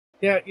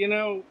Yeah,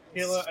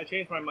 Kayla, I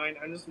changed my mind.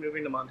 I'm just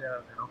moving to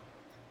Montana now.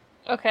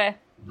 Okay.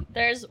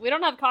 We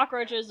don't have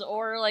cockroaches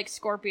or, like,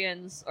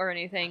 scorpions or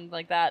anything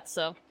like that,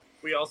 so...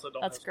 We also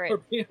don't That's have great.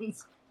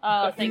 scorpions.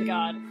 Oh, thank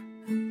God.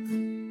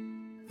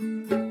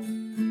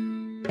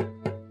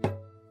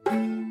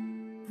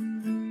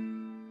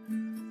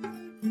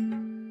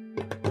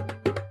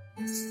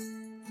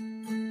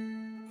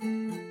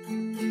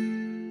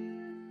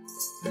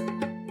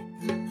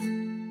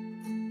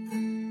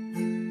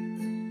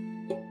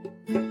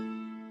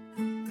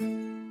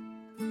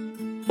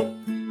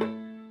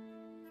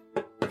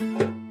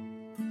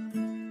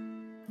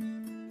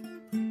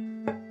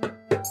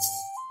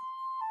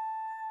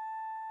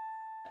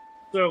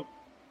 So,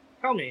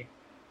 tell me,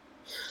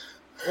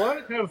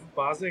 what have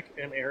Bozic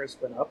and Eris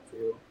been up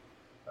to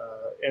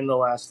in the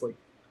last,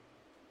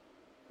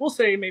 we'll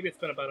say maybe it's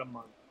been about a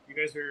month. You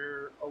guys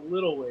are a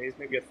little ways,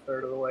 maybe a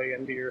third of the way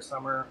into your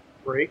summer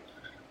break.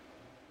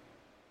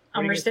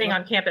 We're staying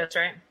on campus,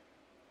 right?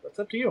 That's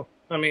up to you.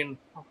 I mean,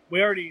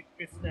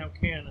 it's now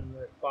canon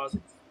that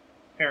Bozic's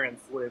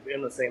parents live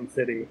in the same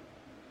city.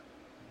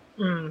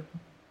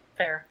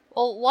 Fair.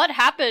 Well, what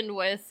happened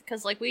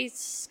because, we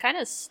kind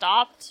of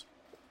stopped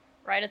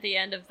right at the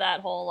end of that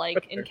whole,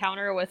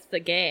 encounter with the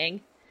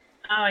gang.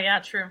 Oh, yeah,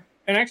 true.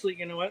 And actually,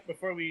 you know what?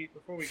 Before we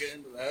get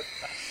into that,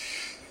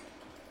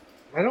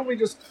 why don't we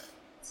just,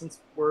 since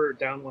we're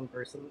down one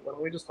person, why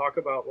don't we just talk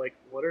about,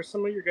 what are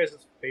some of your guys'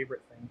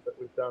 favorite things that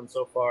we've done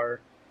so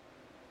far?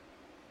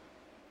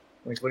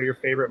 What are your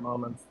favorite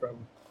moments from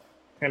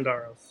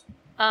Pandaros?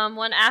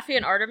 When Affy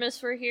and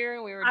Artemis were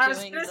here, we were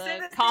doing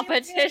the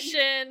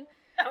competition.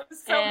 That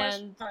was so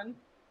much fun.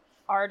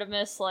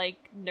 Artemis,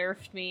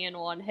 nerfed me in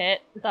one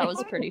hit. That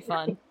was pretty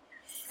fun.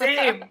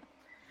 Same.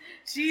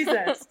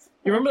 Jesus.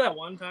 You remember that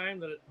one time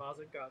that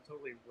Bozic got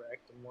totally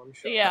wrecked in one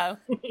shot? Yeah.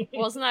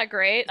 Wasn't that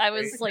great? I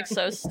was,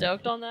 so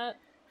stoked on that.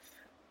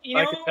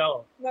 I could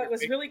tell. What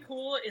was really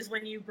cool is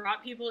when you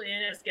brought people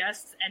in as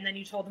guests and then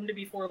you told them to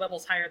be 4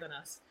 levels higher than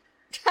us.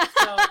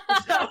 So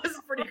that was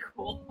pretty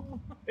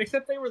cool.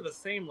 Except they were the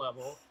same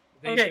level.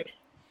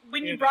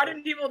 When you brought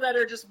in people that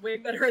are just way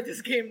better at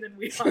this game than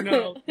we are.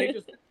 No, they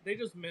just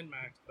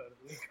min-maxed better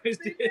than you guys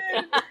did.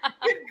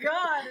 Good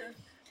God.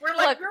 We're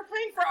we're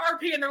playing for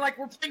RP and they're like,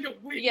 we're playing to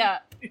win. Yeah.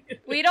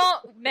 We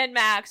don't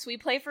min-max, we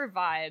play for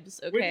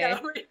vibes, okay?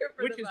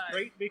 Which is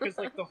great because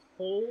the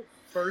whole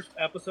first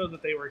episode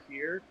that they were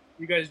here,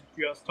 you guys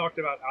just talked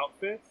about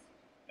outfits,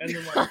 and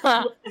then 2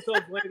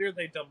 episodes later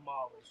they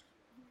demolished.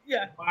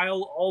 Yeah.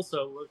 While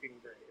also looking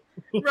great.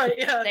 Right,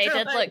 yeah.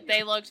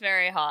 They looked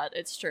very hot,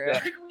 it's true.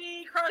 Yeah.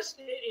 We crushed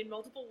it in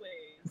multiple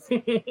ways.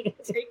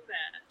 Take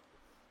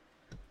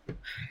that.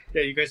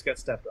 Yeah, you guys got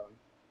stepped on.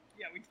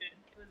 Yeah, we did.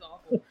 It was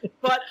awful.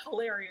 But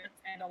hilarious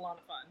and a lot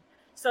of fun.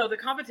 So the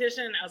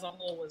competition as a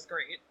whole was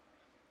great.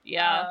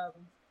 Yeah.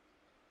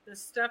 The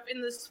stuff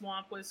in the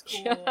swamp was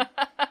cool.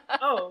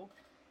 Oh,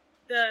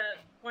 the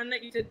one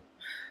that you did...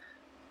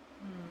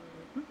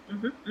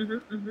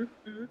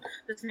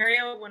 The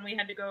scenario when we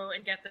had to go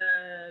and get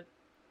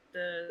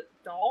the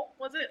doll,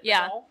 was it?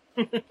 Yeah. Doll?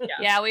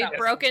 Yeah, we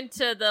broke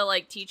into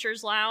the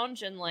teacher's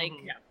lounge and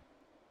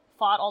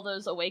fought all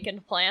those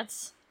awakened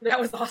plants. That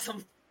was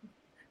awesome.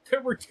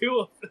 There were 2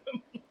 of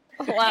them.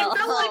 Well, it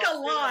felt like a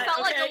lot. It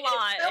felt like a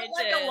lot. It felt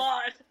like a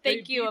lot.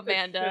 Thank you,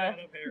 Amanda.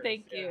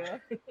 Thank you.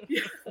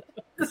 Yeah.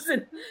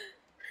 Listen,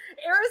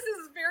 Eris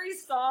is very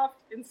soft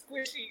and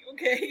squishy,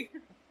 okay?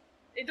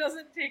 It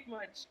doesn't take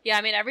much. Yeah,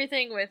 I mean,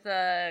 everything with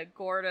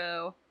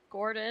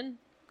Gordon,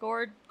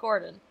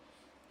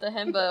 the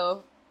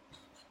himbo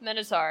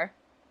Minotaur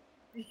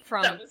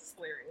from that was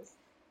hilarious.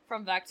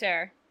 From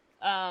Vector,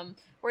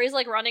 where he's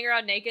running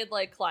around naked,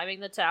 climbing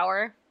the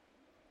tower.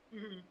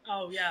 Mm-hmm.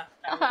 Oh yeah,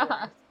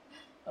 that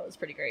was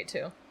pretty great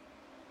too.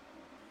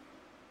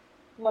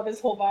 Love his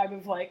whole vibe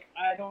of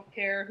I don't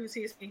care who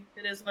sees me.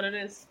 It is what it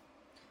is.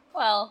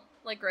 Well,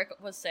 like Rick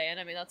was saying,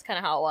 I mean that's kind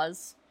of how it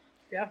was.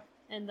 Yeah.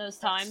 In those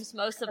times,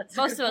 most of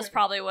us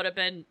probably would have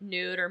been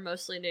nude or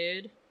mostly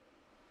nude.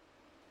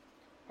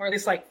 Or at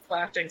least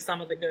flashing some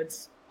of the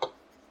goods. I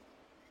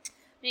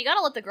mean, you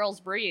gotta let the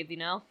girls breathe, you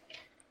know?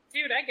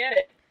 Dude, I get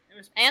it.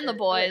 And the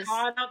boys.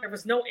 Hot out. There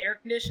was no air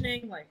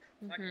conditioning.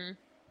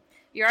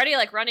 You're already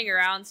running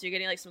around, so you're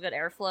getting some good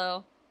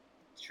airflow.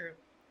 It's true.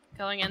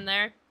 Going in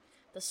there.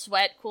 The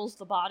sweat cools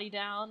the body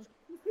down.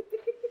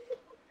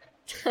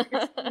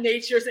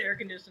 Nature's air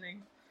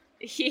conditioning.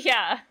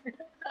 Yeah.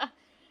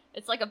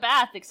 It's like a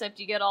bath,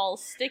 except you get all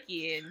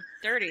sticky and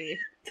dirty.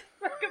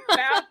 Like a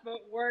bath,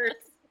 but worse.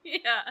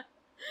 Yeah.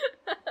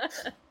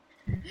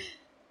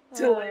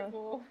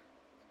 Delightful.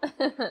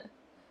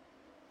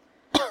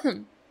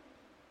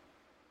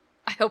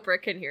 I hope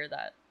Rick can hear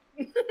that.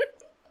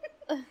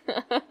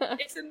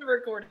 It's in the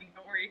recording,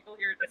 don't worry, he'll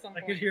hear it at some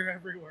point. I could hear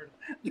every word.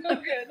 Oh,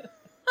 good.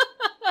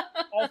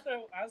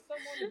 Also, as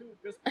someone who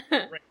just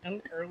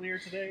ran earlier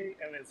today,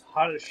 and it's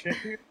hot as shit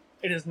here,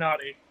 it is not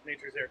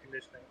nature's air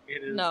conditioning.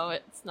 It is. No,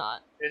 it's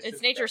not.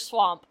 It's nature's bad.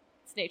 swamp.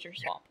 It's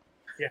nature's swamp.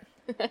 Yeah.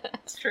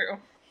 It's true.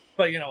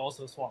 But,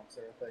 also swamps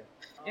are a thing.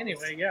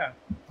 Anyway, yeah.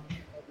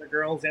 Let the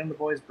girls and the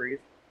boys breathe.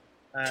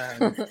 I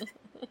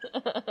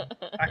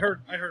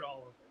heard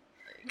all of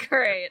it.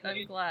 Great.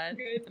 I'm glad.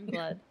 I'm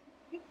glad.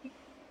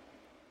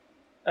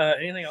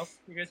 Anything else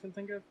you guys can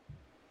think of?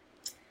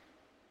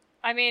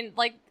 I mean,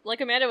 like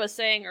Amanda was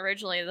saying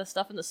originally, the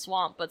stuff in the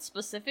swamp, but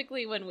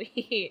specifically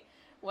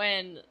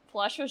when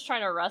Plush was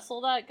trying to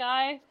wrestle that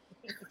guy,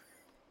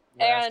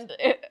 and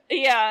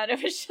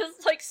it was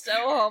just like so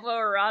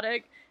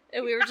homoerotic,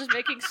 and we were just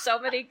making so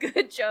many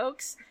good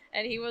jokes,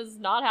 and he was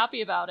not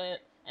happy about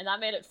it, and that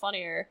made it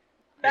funnier.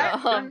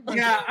 I'm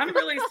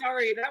really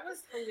sorry. That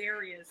was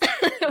hilarious.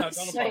 It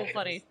was so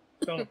funny.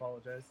 Don't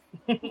apologize.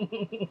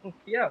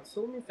 Yeah,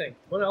 so let me think.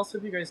 What else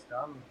have you guys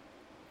done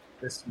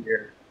this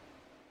year?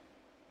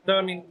 So,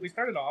 I mean, we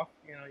started off,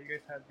 you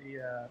guys had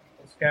the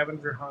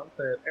scavenger hunt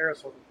that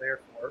Eris wasn't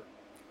there for,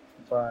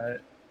 but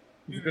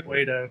it was a good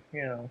way to,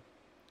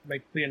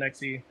 make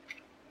Pleonexi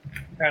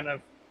kind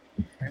of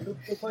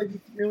look like he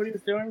knew what he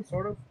was doing,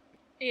 sort of.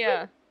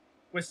 Yeah.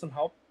 With some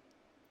help.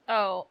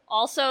 Oh,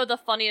 also the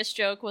funniest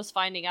joke was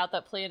finding out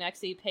that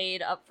Pleonexi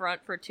paid up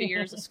front for 2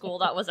 years of school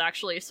that was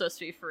actually supposed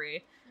to be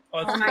free.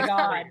 Oh my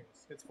god.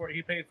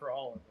 He paid for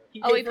all of it.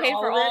 He paid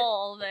for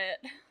all of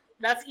it.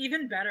 That's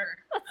even better.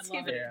 That's I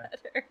love even it.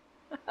 better.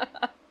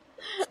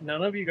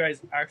 None of you guys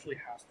actually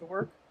has to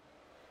work.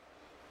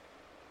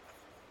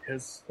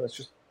 Because that's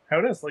just how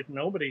it is. Like,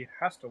 nobody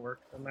has to work.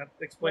 And that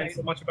explains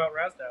so much about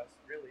Razdas,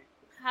 really.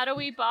 How do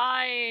we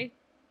buy,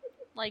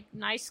 like,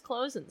 nice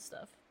clothes and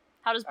stuff?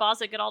 How does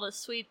Bozic get all this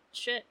sweet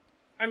shit?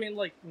 I mean,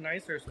 like,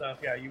 nicer stuff,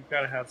 yeah, you've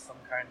got to have some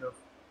kind of...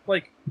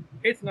 Like,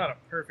 it's not a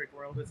perfect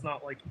world. It's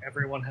not like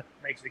everyone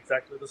makes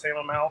exactly the same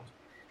amount.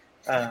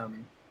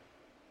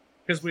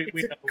 Because we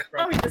know...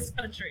 communist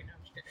country. No,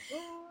 I'm just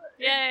kidding.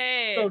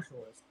 Yay!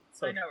 Socialist.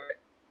 I know,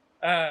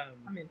 right?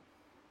 I mean...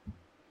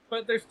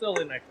 But there's still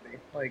inequity.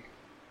 Like,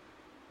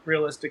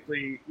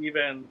 realistically,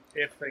 even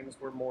if things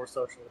were more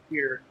social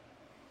here,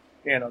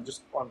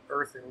 just on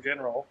Earth in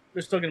general,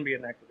 there's still going to be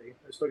inequity.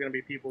 There's still going to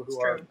be people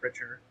who are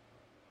richer.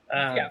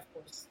 Yeah, of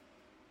course.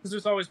 Because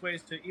there's always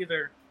ways to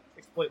either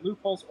exploit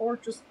loopholes or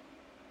just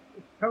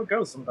how it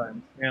goes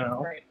sometimes,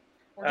 Right.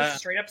 Or just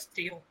straight up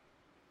steal.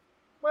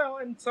 Well,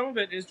 and some of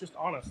it is just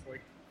honest.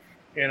 Like,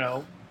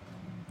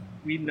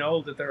 we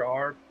know that there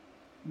are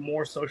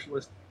more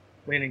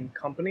socialist-leaning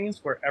companies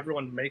where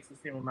everyone makes the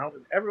same amount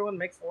and everyone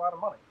makes a lot of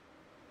money.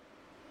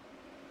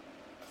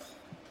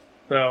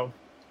 So...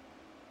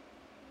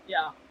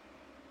 Yeah.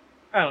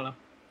 I don't know.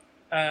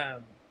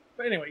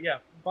 But anyway, yeah,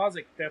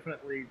 Bozic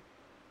definitely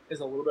is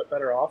a little bit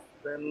better off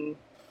than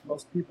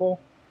most people.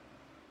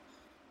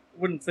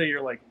 Wouldn't say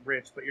you're, like,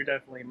 rich, but you're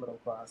definitely middle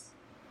class.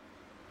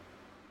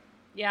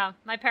 Yeah,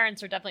 my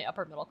parents are definitely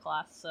upper middle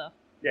class, so...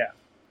 Yeah.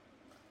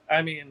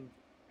 I mean,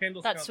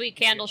 Candle's... That sweet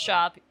candle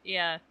shop,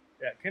 yeah.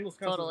 Yeah, Candle's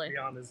totally.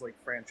 Beyond is, like,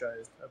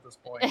 franchised at this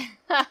point.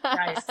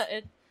 Nice.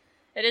 It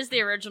is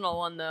the original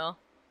one, though.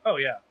 Oh,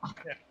 yeah.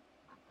 Yeah.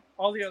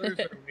 All the others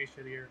are way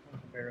shittier in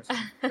comparison.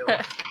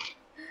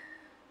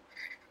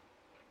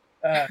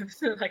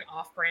 Like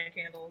off-brand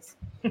candles.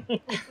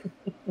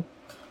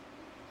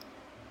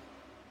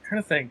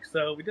 Trying to think.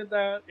 So we did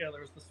that. Yeah,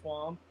 there was the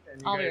swamp.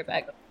 And I'll be right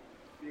back.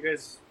 You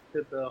guys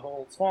did the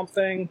whole swamp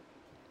thing.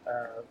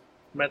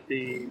 Met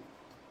the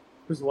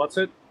Who's What's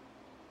It.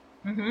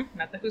 Mm-hmm.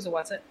 Met the Who's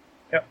What's It.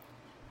 Yep.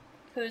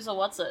 Who's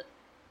What's It?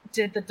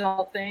 Did the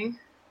doll thing.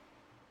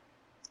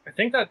 I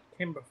think that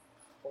came before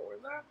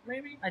that,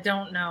 maybe? I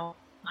don't know.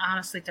 I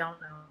honestly don't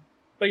know.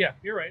 But yeah,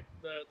 you're right.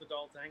 The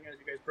doll thing, as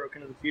you guys broke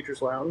into the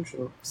Futures Lounge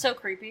and so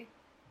creepy.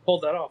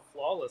 Pulled that off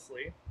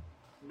flawlessly.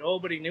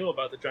 Nobody knew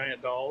about the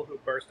giant doll who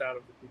burst out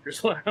of the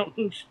Futures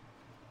Lounge.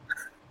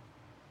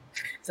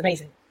 It's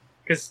amazing.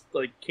 Because,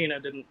 like, Kina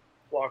didn't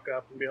walk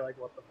up and be like,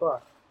 what the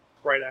fuck?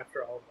 Right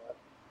after all of that.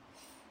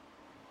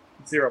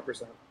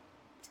 0%.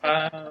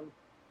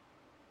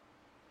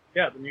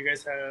 Yeah, then you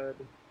guys had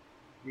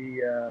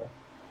the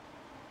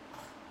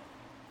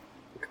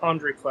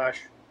Condry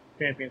Clash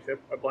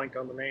Championship. I blanked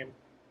on the name.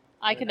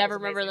 I can never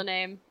remember the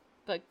name,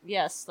 but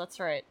yes, that's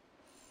right.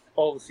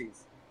 All the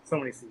C's. So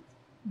many C's.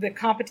 The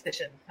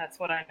competition. That's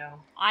what I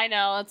know. I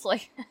know. It's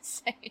like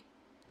insane.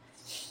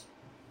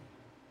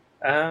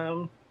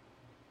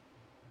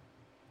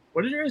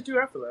 What did you guys do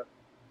after that?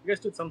 You guys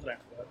did something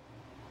after that.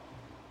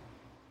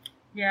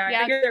 Yeah,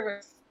 I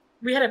think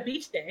we had a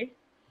beach day.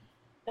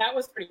 That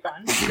was pretty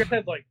fun. You guys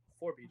had like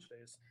 4 beach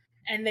days.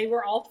 And they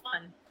were all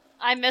fun.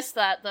 I missed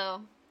that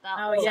though. That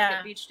was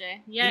a beach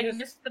day. Yeah, you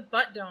missed the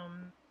butt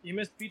dome. You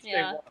missed beach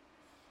day 1.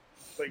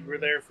 But you were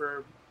there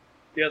for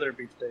the other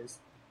beach days.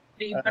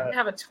 But you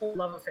have a total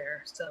love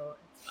affair, so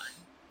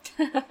it's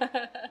fine.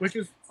 Which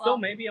is still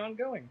maybe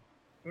ongoing.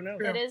 Who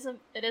knows?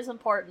 It is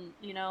important,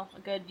 a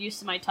good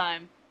use of my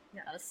time.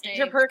 Yeah.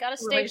 Gotta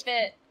stay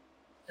fit.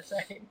 That's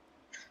right.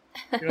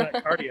 Doing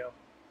that cardio.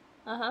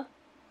 Uh-huh.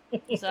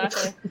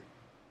 Exactly.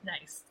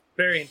 Nice.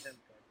 Very intense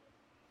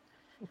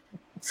cardio.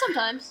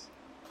 Sometimes.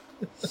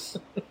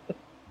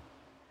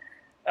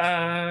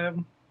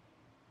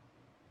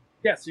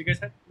 Yeah, so you guys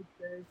had beach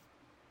days.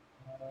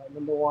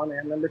 Number 1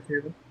 and number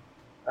 2.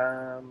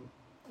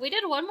 We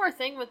did one more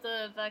thing with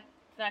the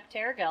back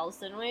Terragals,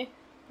 didn't we?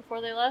 Before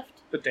they left?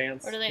 The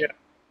dance. Or do they... Yeah.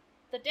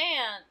 The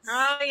dance!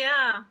 Oh,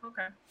 yeah.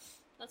 Okay.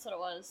 That's what it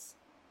was.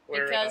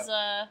 Where, Because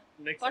a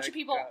Nick's bunch of ex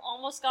people got-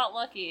 almost got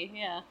lucky,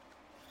 yeah.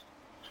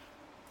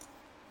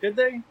 Did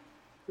they?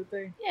 Did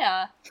they?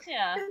 Yeah.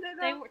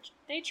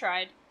 They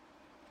tried.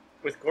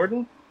 With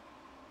Gordon?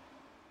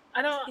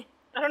 I don't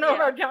know Yeah.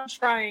 about count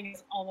trying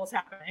is almost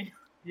happening.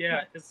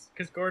 Yeah,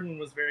 because Gordon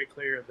was very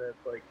clear that,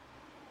 like,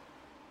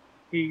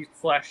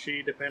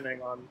 he/she,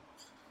 depending on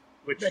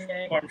which The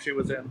day. form she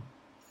was in,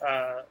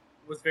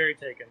 was very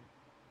taken.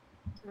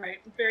 Right.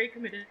 Very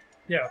committed.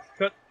 Yeah,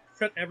 cut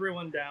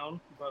everyone down,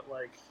 but,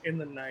 like, in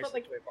the nicest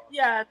like, way possible.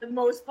 Yeah, the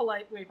most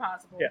polite way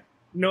possible. Yeah.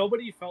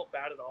 Nobody felt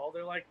bad at all.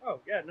 They're like,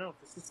 oh, yeah, no,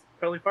 this is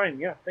totally fine.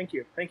 Yeah, thank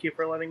you. Thank you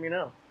for letting me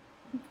know.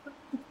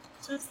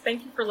 Just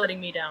thank you for letting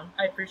me down.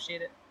 I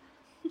appreciate it.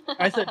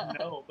 I said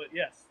no, but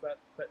yes, that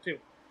too.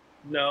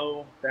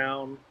 No,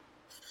 down.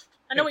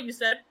 I know what you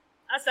said.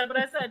 I said what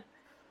I said.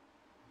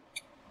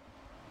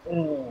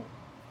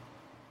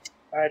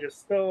 I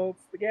just spilled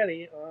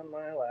spaghetti on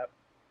my lap,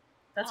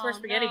 That's where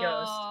spaghetti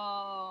goes.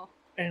 goes.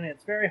 and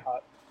it's very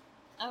hot.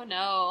 Oh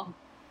no.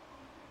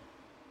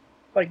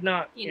 Like,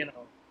 not, You-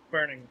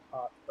 burning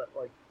hot, but,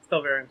 like,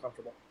 still very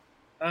uncomfortable.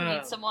 You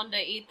need someone to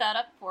eat that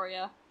up for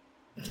you.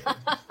 Sorry.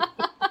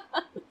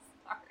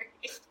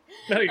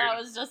 No, you're That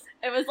was just,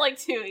 it was like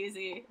too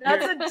easy.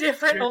 That's a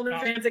different You're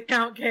not- OnlyFans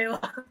account,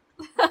 Kayla.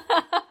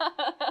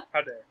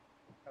 How dare.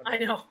 I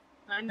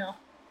know.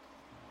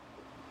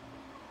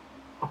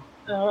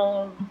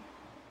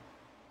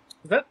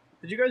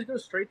 Did you guys go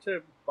straight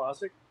to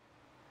Bosic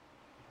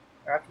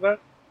after that?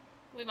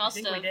 We I must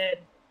think have. we did.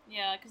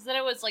 Yeah, because then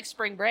it was like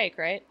spring break,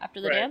 right?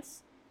 After the Right.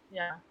 dance?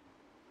 Yeah.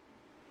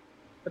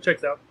 That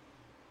checks out.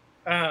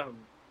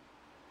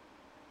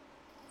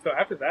 So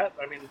after that,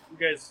 I mean, you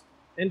guys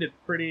ended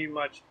pretty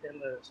much in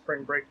the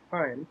spring break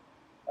time.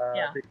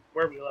 Yeah.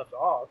 Where we left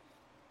off,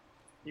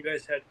 you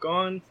guys had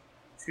gone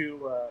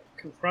to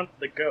confront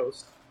the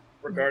ghost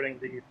regarding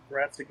the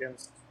threats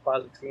against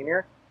Bosic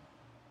Senior,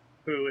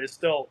 who is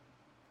still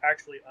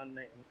actually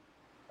unnamed.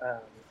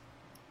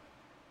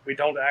 We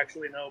don't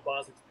actually know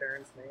Bosic's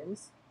parents'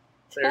 names.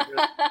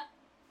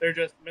 They're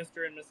just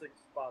Mr. and Mrs.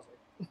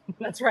 Bosic.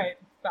 That's right.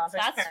 Bosic's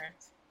That's-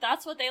 parents.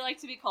 That's what they like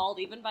to be called,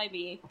 even by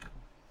me.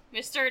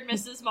 Mr. and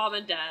Mrs. Mom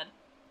and Dad.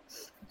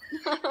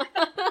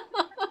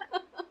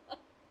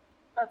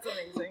 That's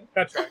amazing.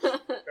 That's right.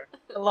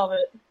 I love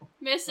it.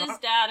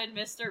 Mrs. Dad and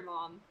Mr.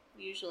 Mom,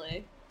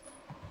 usually.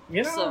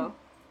 You know, So,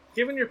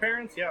 given your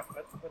parents, yeah,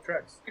 that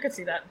tracks. I could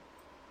see that.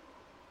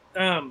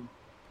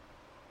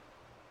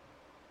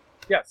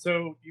 Yeah,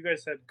 so you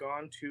guys had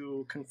gone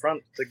to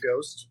confront the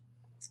ghost,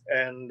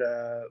 and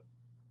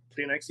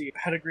Leonexi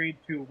had agreed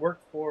to work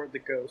for the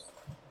ghost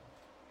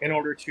in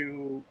order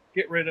to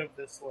get rid of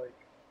this, like,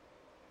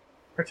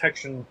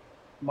 protection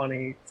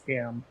money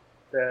scam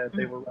that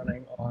they were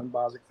running on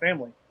Bosic's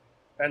family.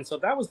 And so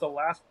that was the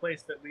last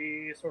place that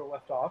we sort of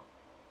left off.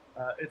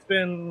 It's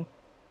been,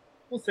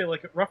 we'll say,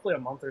 like, roughly a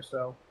month or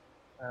so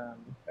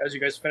as you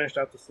guys finished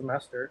out the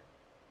semester.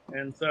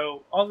 And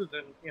so, other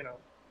than,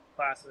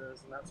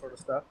 classes and that sort of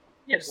stuff.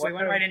 Yeah, just we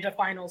went right into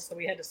finals, so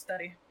we had to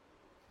study.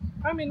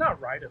 I mean,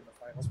 not right in the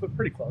finals, but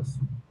pretty close.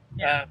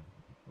 Yeah.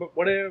 But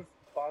what have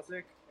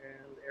Bosic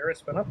and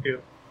Eris been up to?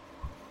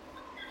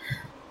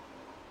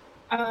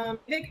 I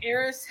think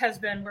Eris has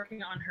been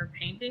working on her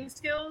painting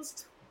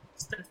skills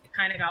since it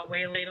kind of got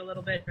waylaid a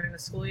little bit during the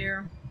school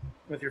year.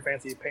 With your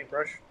fancy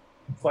paintbrush?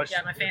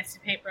 Yeah, my fancy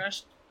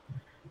paintbrush.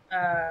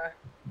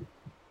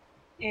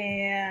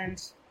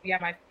 And yeah,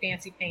 my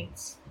fancy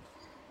paints.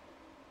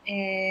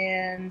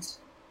 And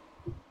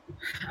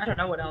I don't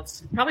know what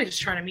else. Probably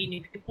just trying to meet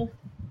new people.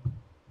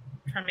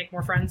 Trying to make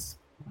more friends.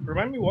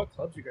 Remind me what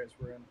clubs you guys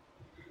were in.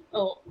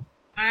 Oh,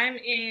 I'm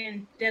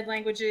in Dead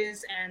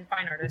Languages and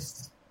Fine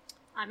Artists.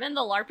 I'm in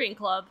the LARPing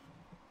club.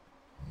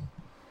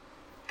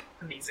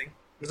 Amazing.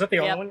 Is that the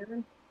only Yep. one you're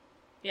in?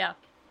 Yeah.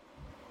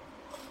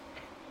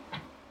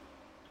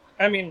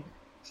 I mean,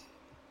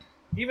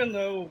 even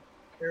though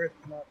Eris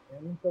is not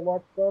in the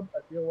LARP club,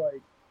 I feel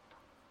like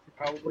she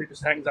probably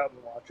just hangs out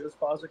and watches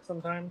Bosic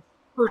sometimes.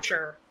 For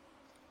sure.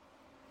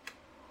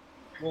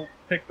 We'll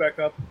pick back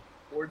up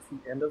towards the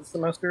end of the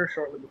semester,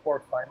 shortly before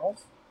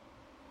finals.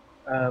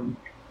 I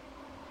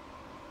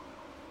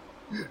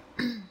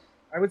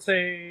would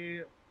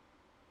say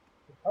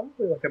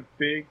probably like a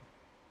big,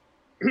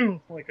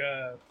 like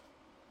a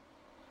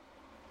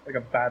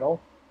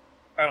battle.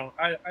 I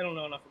don't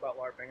know enough about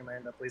LARPing,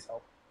 Amanda. Please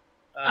help.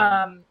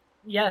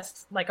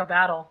 Yes, like a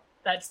battle.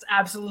 That's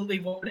absolutely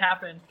what would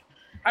happen.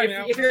 I If,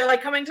 know. if you're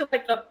like coming to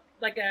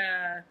like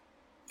the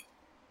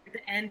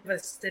end of a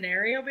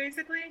scenario,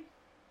 basically,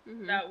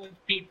 Mhm. that would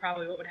be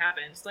probably what would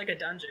happen. It's like a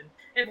dungeon.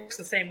 It works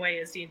the same way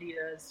as D&D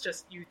does.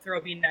 Just you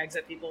throw beanbags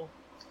at people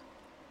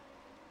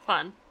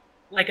Fun.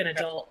 like an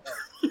adult.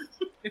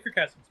 If you're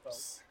casting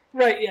spells.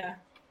 Right? Yeah.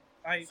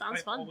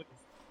 Sounds fun.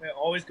 I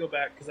always go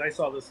back because I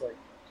saw this, like,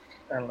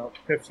 I don't know,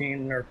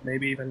 15 or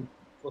maybe even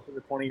closer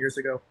to 20 years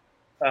ago.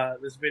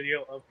 this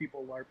video of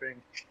people LARPing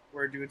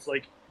where a dude's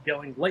like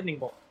yelling lightning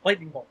bolt,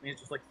 and he's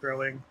just like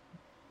throwing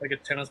like a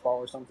tennis ball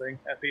or something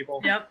at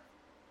people. Yep.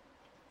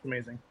 It's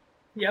amazing.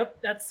 Yep,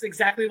 that's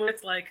exactly what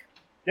it's like.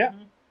 Yeah.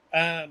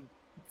 Mm-hmm.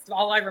 It's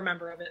all I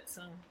remember of it,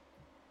 so.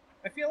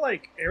 I feel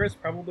like Eris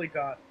probably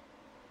got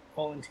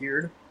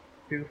volunteered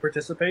to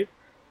participate.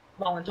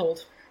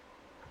 Voluntold.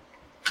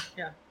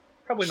 Yeah.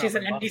 Probably not. She's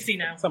an NPC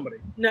now. Somebody.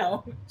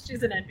 No,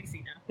 she's an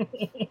NPC now.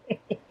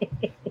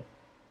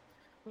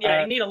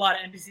 Yeah, you need a lot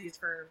of NPCs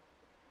for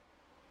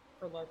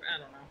LARP. I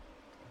don't know.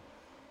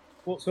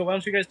 Well, so why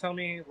don't you guys tell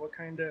me what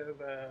kind of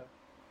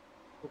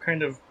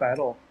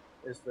battle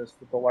is this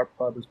that the LARP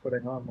Club is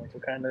putting on? Like,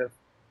 what kind of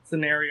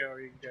scenario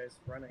are you guys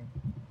running?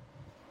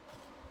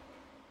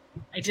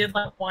 I did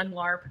like one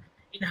LARP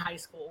in high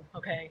school.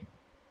 Okay.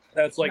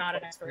 That's like not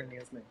an expert.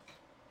 As me.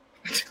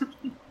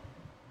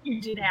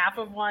 You did half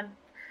of one.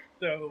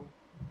 So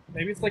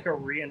maybe it's like a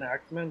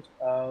reenactment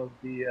of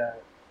the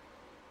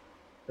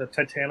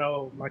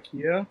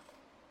Titanomachia,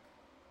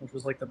 which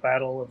was like the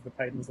battle of the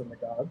Titans and the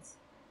gods.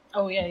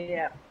 Oh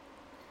yeah.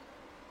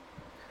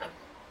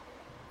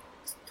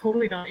 It's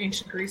totally not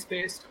ancient Greece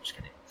based. I'm just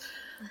kidding.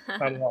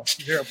 Not at all.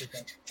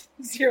 0%.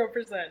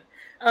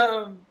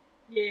 0%.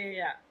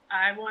 Yeah.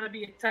 I want to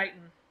be a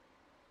Titan.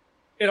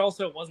 It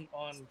also wasn't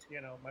on,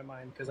 my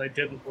mind because I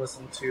didn't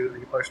listen to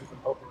the Potions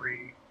and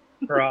Potpourri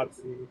for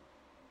Odyssey,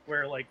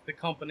 where like the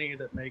company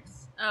that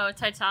makes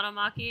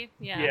Titanomachy?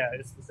 Yeah. Yeah,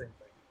 it's the same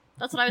thing.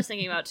 That's what I was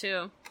thinking about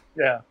too.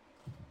 Yeah.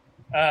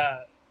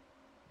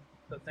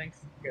 So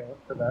thanks, Galen,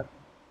 for that.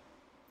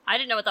 I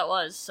didn't know what that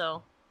was,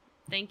 so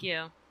thank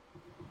you.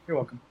 You're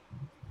welcome.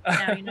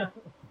 Now you know.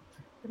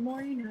 The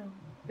more you know.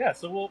 Yeah,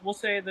 so we'll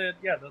say that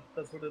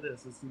that's what it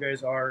is. Is you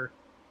guys are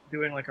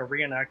doing like a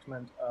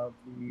reenactment of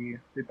the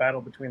battle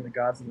between the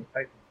gods and the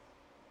Titans.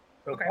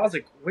 So, Okay.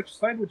 Kozik, which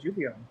side would you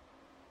be on?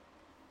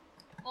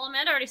 Well,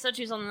 Amanda already said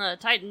she's on the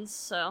Titans,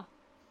 so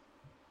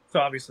So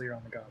obviously you're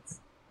on the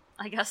gods.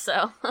 I guess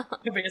so.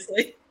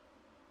 Obviously.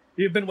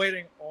 You've been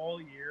waiting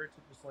all year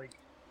to just like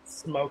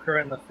smoke her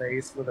in the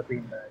face with a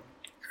beanbag.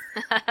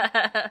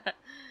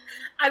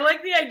 I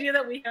like the idea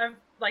that we have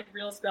like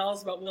real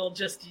spells, but we'll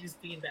just use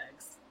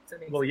beanbags.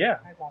 Well, yeah.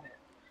 I love it.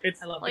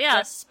 It's I love Well, it.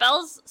 yeah,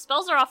 spells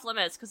are off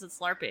limits because it's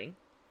LARPing.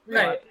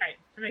 Right.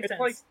 That makes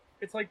sense.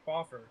 it's like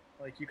Boffer.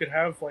 Like you could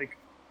have like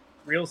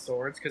real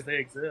swords because they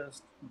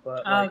exist,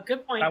 but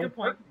Good point. that Good would hurt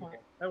point. Good point. people.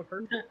 That would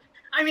hurt people.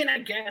 I mean, I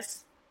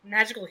guess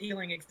magical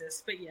healing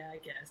exists, but yeah, I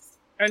guess.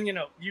 And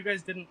you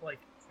guys didn't like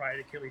try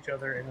to kill each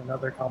other in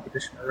another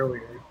competition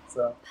earlier,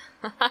 so.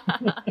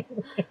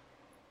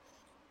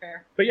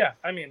 Fair. But yeah,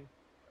 I mean,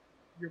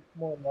 you're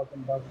more than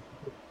welcome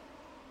to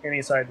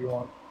any side you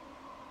want.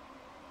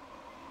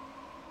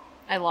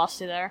 I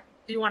lost you there.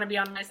 Do you want to be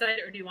on my side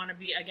or do you want to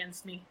be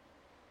against me?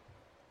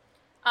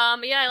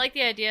 Yeah, I like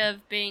the idea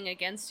of being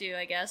against you,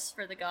 I guess,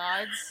 for the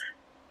gods.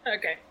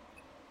 Okay.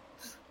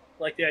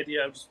 Like the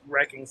idea of just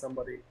wrecking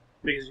somebody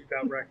because you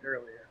got wrecked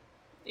earlier.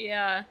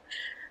 Yeah.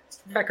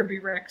 Wreck or be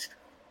wrecked.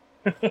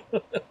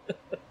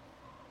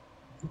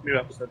 New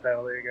episode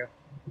title, there you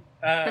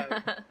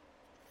go.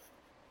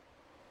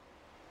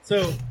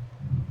 So,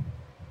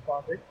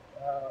 Bobby,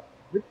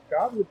 which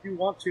god would you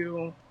want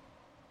to...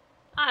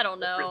 I don't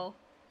know,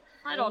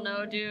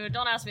 dude.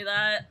 Don't ask me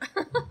that.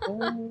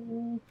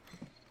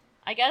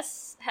 I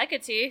guess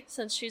Hecate,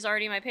 since she's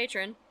already my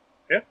patron.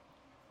 Yeah,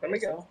 that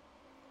makes sense.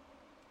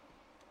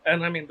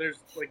 And I mean, there's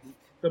like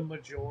the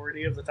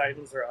majority of the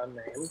Titans are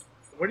unnamed.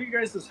 What are you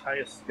guys'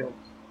 highest skills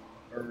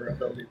or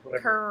abilities?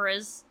 Whatever.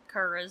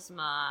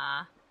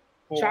 Charisma.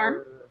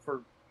 Charm?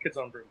 For kids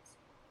on brooms.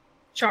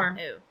 Charm.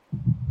 Ew.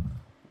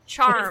 It's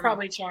Charm.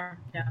 probably charm,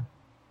 yeah.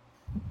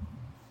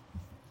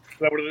 Is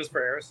that what it is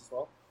for Eris as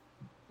well?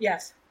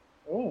 Yes.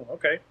 Oh,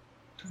 okay.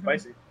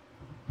 Spicy.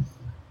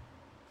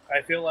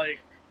 I feel like,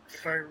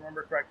 if I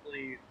remember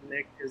correctly,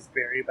 Nick is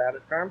very bad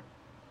at charm.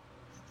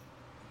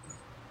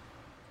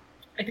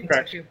 I think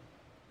Correct. so too.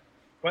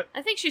 What?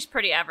 I think she's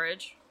pretty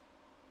average.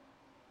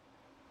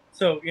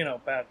 So,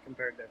 bad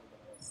compared to everyone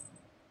else.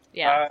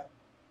 Yeah.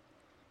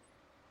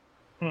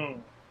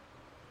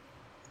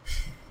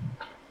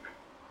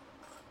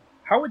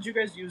 How would you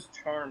guys use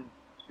charm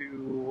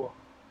to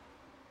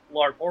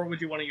LARP, or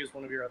would you want to use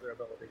one of your other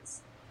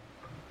abilities?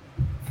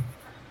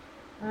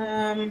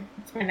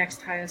 What's my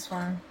next highest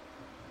one?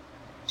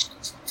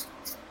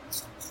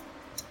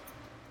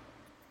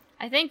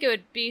 I think it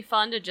would be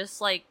fun to just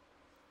like,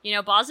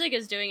 Bozic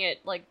is doing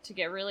it like to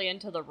get really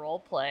into the role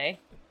play,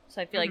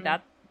 so I feel like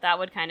that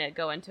would kind of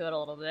go into it a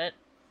little bit.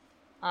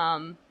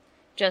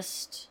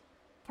 Just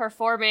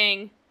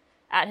performing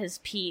at his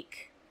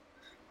peak.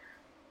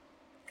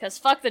 Because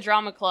fuck the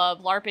drama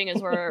club, LARPing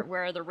is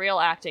where the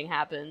real acting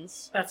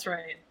happens. That's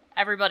right.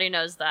 Everybody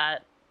knows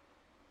that.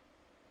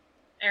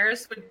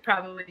 Eris would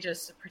probably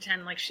just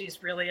pretend like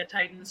she's really a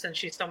Titan since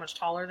she's so much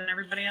taller than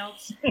everybody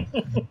else. I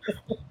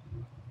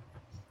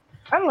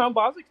don't know,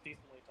 Bozic's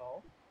decently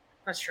tall.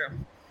 That's true.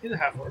 He's a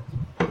half-orc.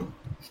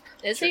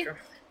 Is he?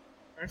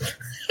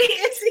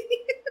 Is he?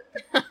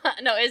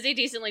 No, is he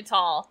decently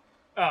tall?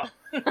 Oh.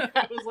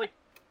 It was like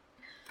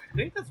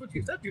think that's what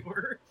you said you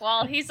were.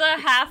 Well, he's a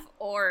half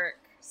orc,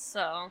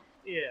 so.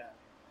 Yeah.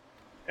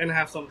 And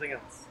have something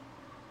else.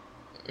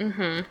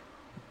 Mm-hmm.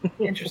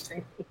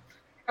 Interesting.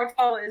 How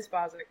tall is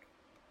Bozic?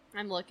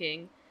 I'm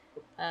looking.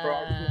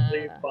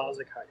 Approximately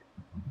Bozic height.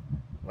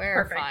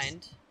 Where Perfect.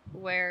 find?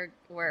 Where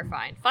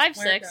find?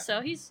 5'6",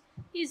 so he's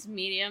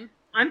medium.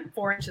 I'm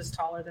 4 inches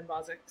taller than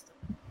Bozic.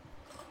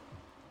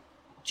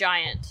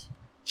 Giant.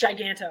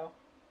 Giganto.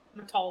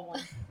 I'm a tall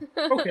one.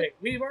 Okay,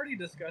 we've already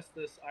discussed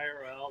this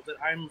IRL, that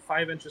I'm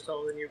 5 inches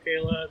taller than you,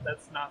 Kayla.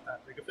 That's not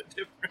that big of a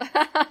difference.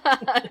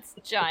 It's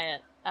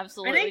giant.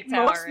 Absolutely I think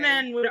towering. most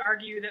men would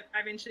argue that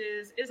 5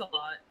 inches is a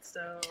lot,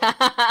 so...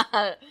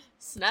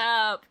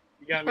 Snap.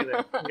 You got me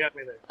there.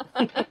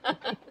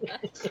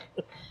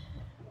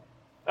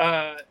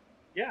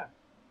 Yeah.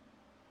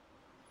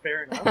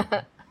 Fair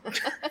enough.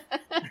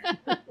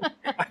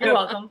 You're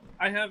welcome.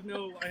 I have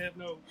no.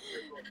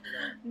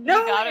 No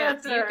you got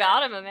answer. him. You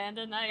got him,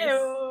 Amanda. Nice.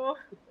 Ew.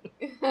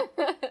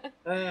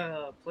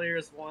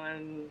 Players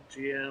 1,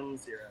 GM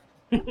 0.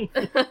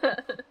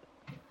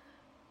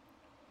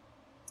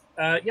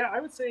 Yeah, I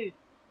would say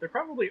there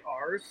probably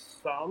are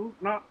some,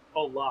 not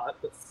a lot,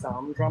 but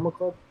some drama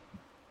club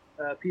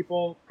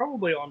people,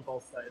 probably on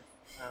both sides.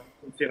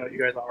 Since you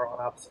guys are on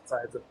opposite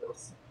sides of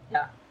this.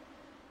 Yeah.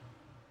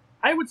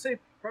 I would say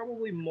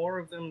probably more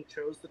of them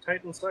chose the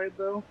Titan side,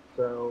 though,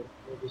 so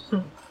we'll just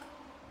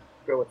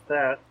go with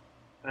that.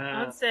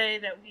 I would say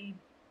that we,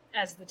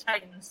 as the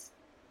Titans,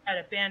 had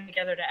a band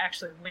together to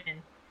actually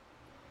win.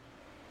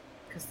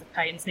 Because the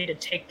Titans need to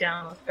take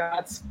down the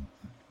gods.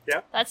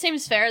 Yeah. That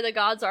seems fair. The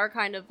gods are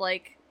kind of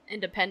like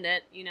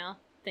independent,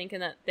 thinking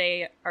that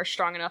they are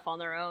strong enough on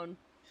their own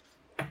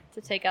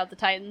to take out the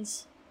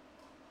Titans.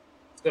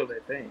 So they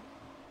think.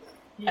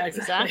 Yeah,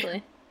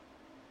 Exactly.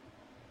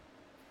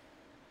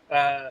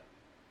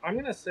 I'm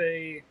gonna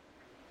say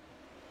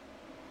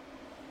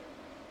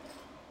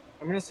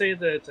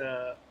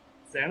that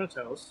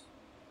Xanatos,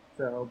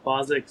 so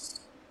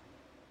Bozic's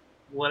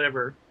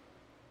whatever.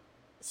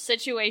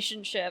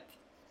 Situationship.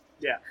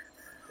 Yeah.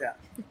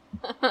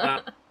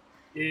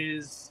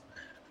 Is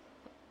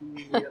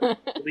the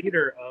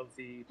leader of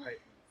the Titans.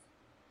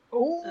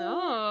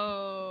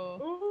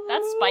 Oh.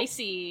 That's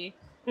spicy.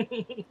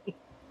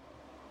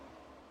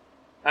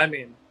 I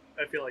mean,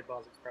 I feel like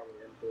Bozic's probably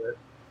into it.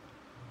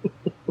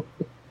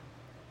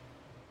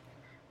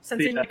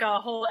 Sensing like a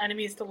whole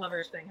enemies to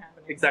lovers thing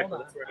happening. Exactly,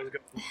 Hold that's on. where I was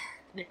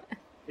going.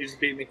 You just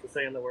beat me to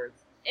saying the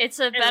words. It's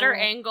a better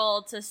Ew.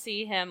 angle to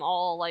see him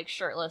all like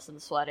shirtless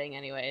and sweating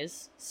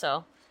anyways.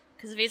 So,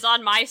 because if he's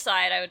on my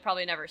side, I would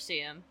probably never see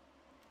him.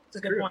 It's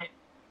a good True. point.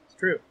 It's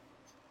true.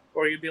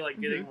 Or you'd be like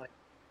getting like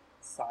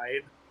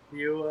side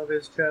view of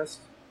his chest.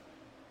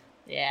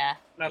 Yeah.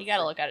 Not You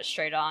gotta the look at it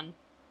straight on.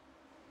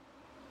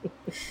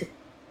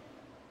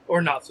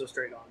 Or not so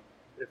straight on,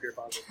 if you're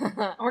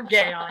positive. Or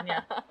gay on,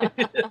 yeah.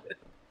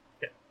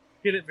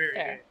 Get it very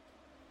Fair.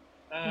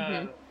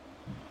 gay.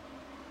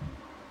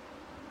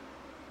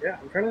 Yeah,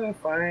 I'm trying to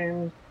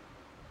find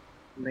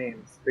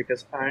names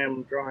because I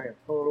am drawing a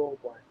total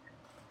blank.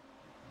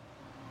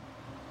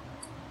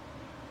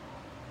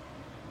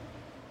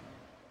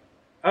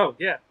 Oh,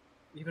 yeah,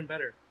 even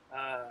better.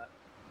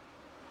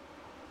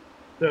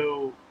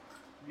 So,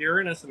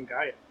 Uranus and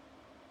Gaia,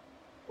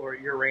 or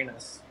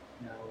Uranus,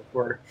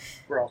 we're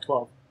all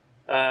 12.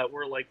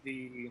 We're like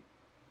the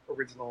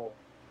original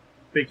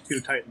big two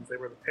Titans. They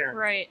were the parents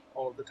Right. of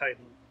all of the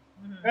Titans.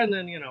 Mhm. And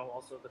then,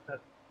 also the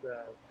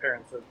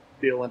parents of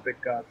the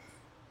Olympic gods.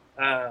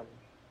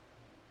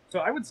 So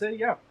I would say,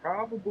 yeah,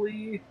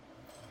 probably...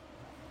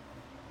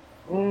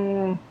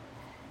 no,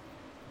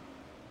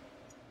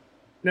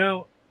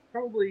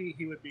 probably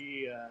he would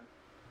be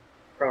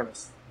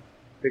Cronus.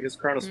 Because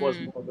Cronus was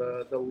more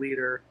the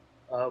leader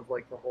of,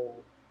 like, the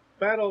whole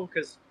battle.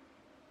 Because,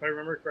 if I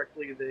remember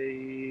correctly,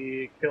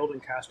 they killed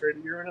and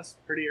castrated Uranus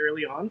pretty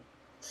early on.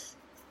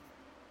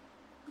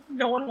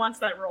 No one wants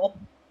that role.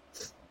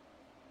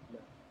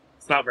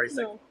 It's not very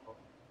sexy.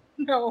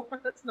 No,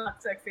 that's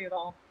not sexy at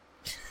all.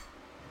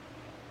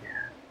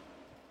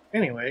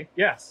 Anyway,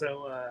 yeah,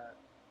 so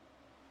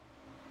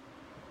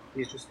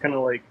he's just kind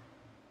of like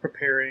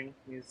preparing,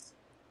 he's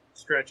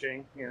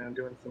stretching,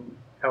 doing some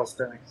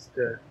calisthenics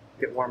to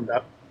get warmed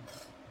up.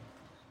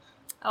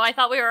 Oh, I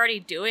thought we were already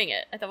doing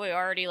it. I thought we were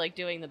already like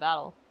doing the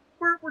battle.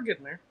 We're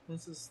getting there.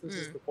 This is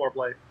the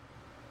foreplay.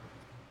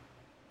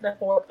 The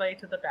foreplay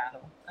to the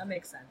battle. That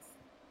makes sense.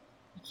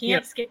 You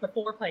can't skip the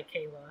foreplay,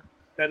 Kayla.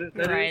 That is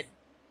Right.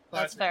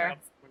 That's classic fair.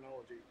 Hobbs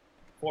terminology.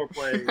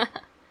 Foreplay,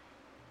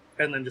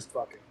 and then just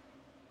fucking.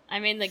 I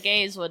mean, the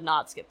gays would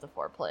not skip the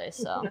foreplay,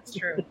 so That's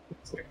true.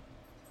 That's true.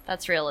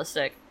 that's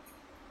realistic.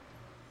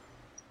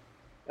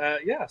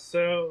 Yeah,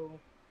 so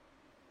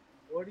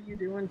what are you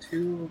doing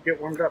to get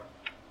warmed up,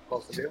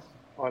 both of you,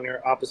 on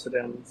your opposite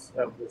ends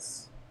of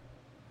this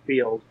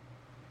field?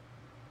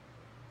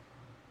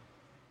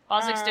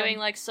 Bozic's doing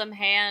like some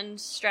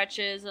hand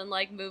stretches and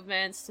like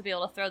movements to be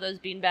able to throw those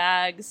bean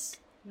bags.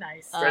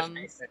 Nice.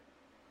 Nice.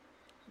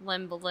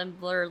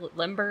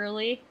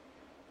 Limberly.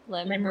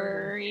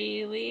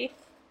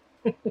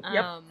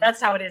 Yep, that's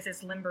how it is.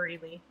 It's limbery.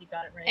 You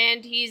got it right.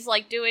 And he's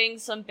like doing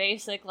some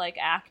basic like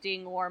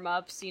acting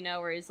warm-ups, you know,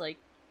 where he's like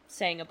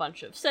saying a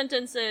bunch of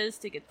sentences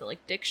to get the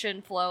like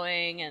diction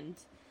flowing and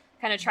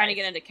kind of trying to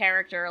get into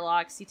character a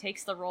lot, because he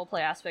takes the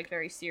roleplay aspect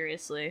very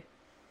seriously. Is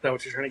that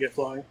what you're trying to get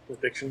flowing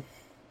with diction?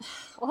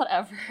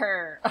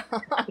 Whatever.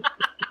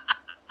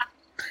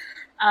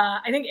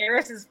 I think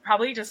Eris is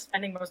probably just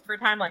spending most of her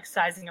time like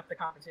sizing up the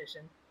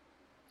competition.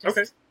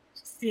 Just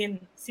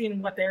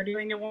seeing what they're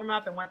doing to warm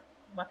up and what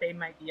they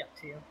might be up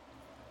to.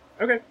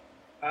 Okay.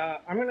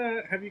 I'm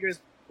gonna have you guys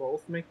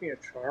both make me a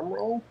charm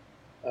roll,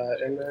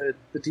 and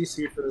the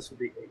DC for this would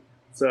be 8.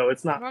 So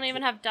it's not. I don't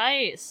even have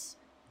dice.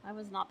 I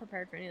was not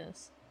prepared for any of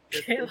this.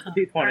 It's a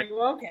D20. Are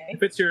you okay?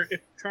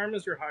 If charm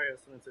is your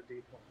highest, then it's a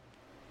D20.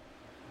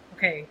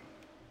 Okay.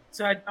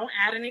 So I don't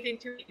add anything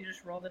to it. You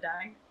just roll the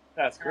die.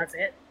 That's correct.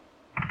 That's it.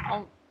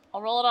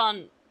 I'll roll it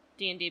on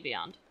D&D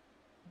Beyond.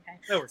 Okay.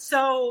 That works.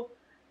 So,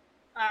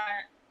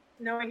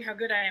 knowing how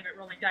good I am at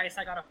rolling dice,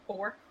 I got a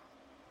 4.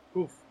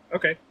 Oof.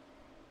 Okay.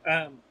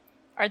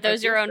 Are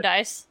those your own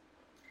dice?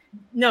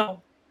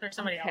 No, they're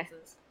somebody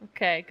else's.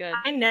 Okay, good.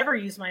 I never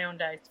use my own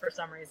dice for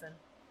some reason.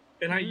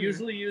 And I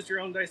usually use your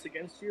own dice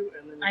against you,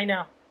 and then I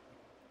know.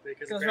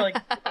 Because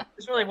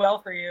it's really well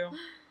for you.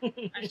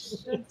 I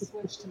should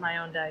switch to my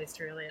own dice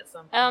really at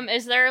some point.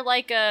 Is there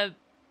like a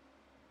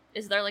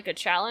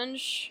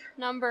challenge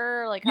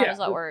number? Like how does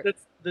that work?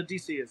 The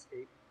DC is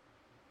 8.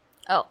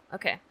 Oh,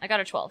 okay. I got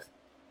a 12.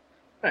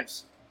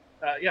 Nice.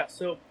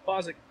 So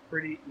Bozic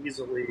pretty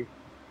easily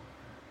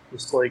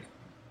just like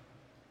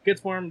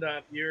gets warmed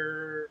up.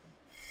 You're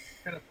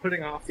kind of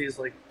putting off these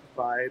like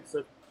vibes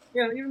of,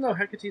 even though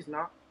Hecate's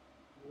not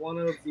one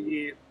of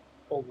the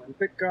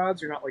Olympic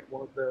gods, you're not like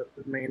one of the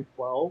main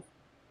 12,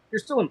 you're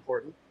still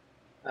important.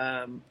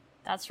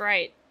 That's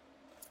right.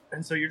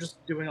 And so you're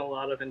just doing a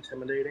lot of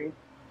intimidating.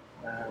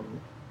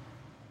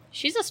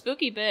 She's a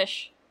spooky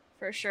bish,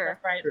 for sure.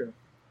 That's right. True.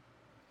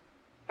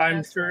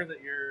 I'm sure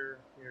that your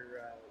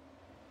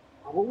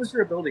what was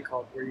your ability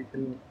called where you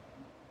can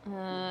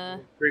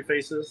 3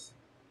 faces?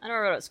 I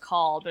don't know what it's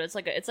called, but it's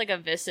like a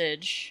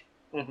visage.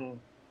 Mm-hmm.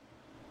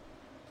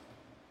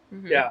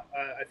 Mm-hmm. Yeah,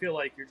 I feel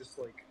like you're just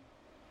like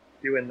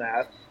doing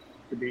that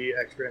to be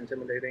extra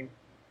intimidating.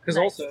 Because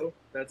also,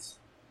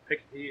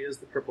 Hecate is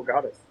the purple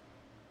goddess.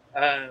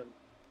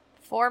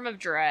 Form of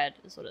Dread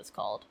is what it's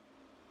called.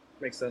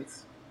 Makes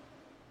sense.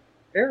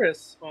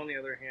 Eris, on the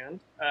other hand,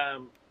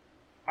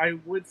 I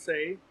would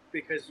say,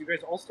 because you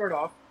guys all start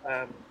off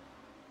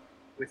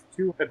with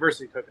 2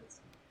 adversity tokens.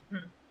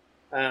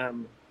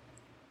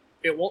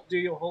 It won't do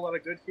you a whole lot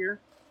of good here.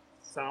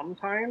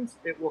 Sometimes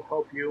it will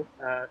help you.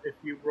 If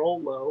you roll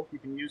low, you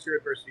can use your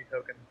adversity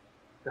token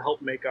to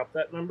help make up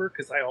that number,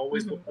 because I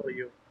always will tell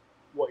you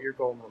what your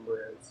goal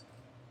number is.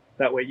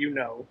 That way you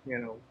know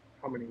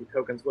how many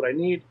tokens would I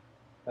need.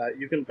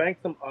 You can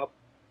bank them up,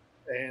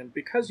 and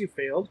because you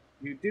failed,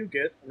 you do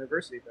get an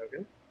adversity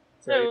token.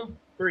 So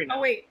 3 now.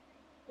 Oh, wait.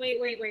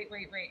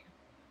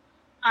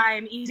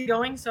 I'm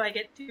easygoing, so I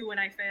get 2 when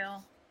I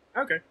fail.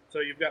 Okay, so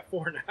you've got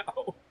 4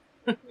 now.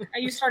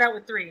 You start out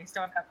with 3,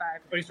 so I've got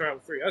 5. Oh, you start out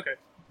with 3. Okay.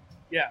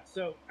 Yeah,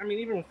 so, I mean,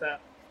 even with that,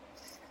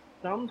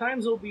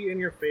 sometimes it'll be in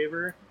your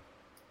favor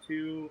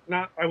to...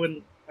 I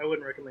wouldn't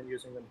recommend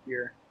using them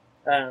here.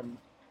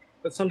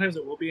 But sometimes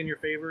it will be in your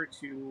favor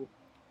to,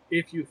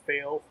 if you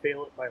fail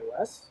it by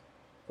less.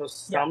 So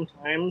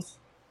sometimes,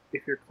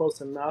 if you're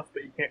close enough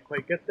but you can't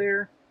quite get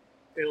there,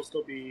 it'll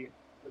still be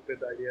a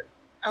good idea.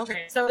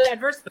 Okay, so the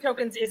adversity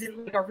tokens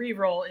isn't like a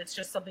reroll, it's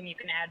just something you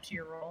can add to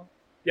your roll.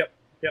 Yep.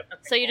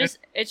 Okay. So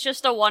it's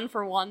just a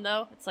 1-for-1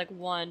 though? It's like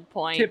 1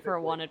 point for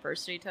 1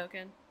 adversity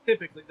token?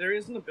 Typically. There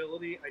is an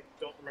ability, I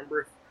don't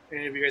remember if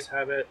any of you guys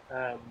have it,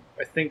 I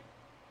think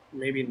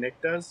maybe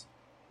Nick does,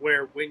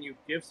 where when you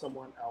give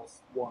someone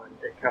else 1,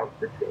 it counts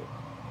for 2.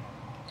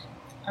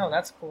 Oh,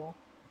 that's cool.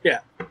 Yeah.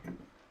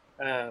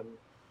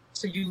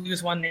 So you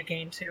lose 1, they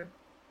gain 2?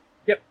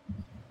 Yep.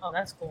 Oh,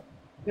 that's cool.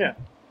 Yeah.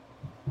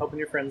 Helping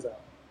your friends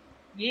out.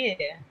 Yeah.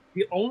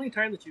 The only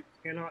time that you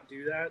cannot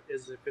do that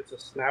is if it's a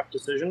snap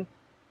decision,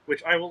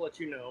 which I will let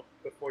you know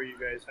before you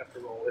guys have to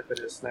roll if it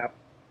is snap,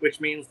 which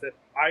means that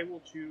I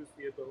will choose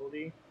the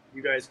ability.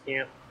 You guys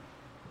can't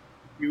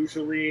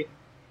usually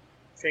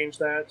change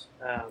that.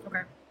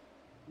 Okay.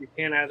 You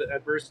can add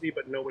adversity,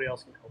 but nobody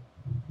else can help.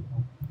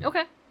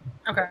 Okay.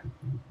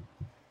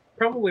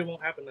 Probably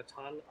won't happen a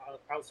ton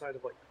outside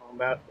of like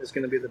combat is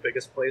going to be the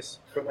biggest place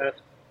for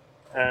that.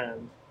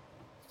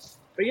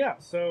 But yeah,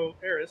 so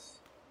Eris,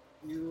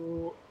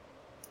 you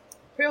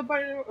failed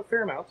by a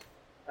fair amount.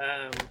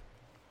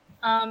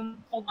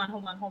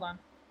 Hold on.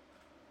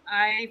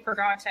 I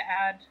forgot to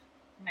add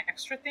my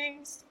extra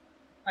things.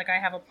 Like I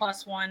have a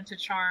 +1 to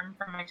charm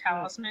from my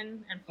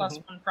talisman and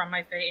 +1 from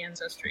my Fey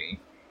ancestry.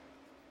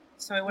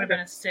 So it would have been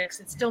a 6.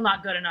 It's still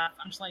not good enough.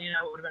 I'm just letting you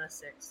know it would have been a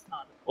 6.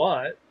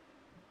 But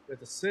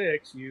with a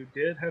 6, you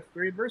did have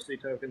 3 adversity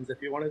tokens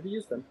if you wanted to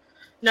use them.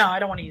 No, I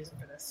don't want to use them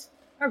for this.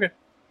 Okay,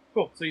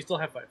 cool. So you still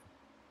have 5.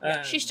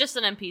 She's just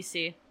an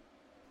NPC.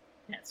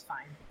 Yeah, it's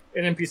fine.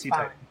 An NPC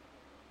type.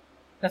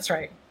 That's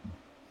right.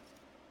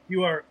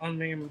 You are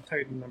unnamed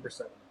Titan number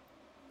 7.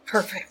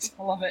 Perfect.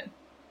 I love it.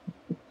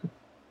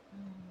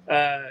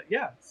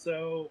 Yeah,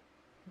 so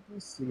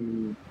let's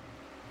see.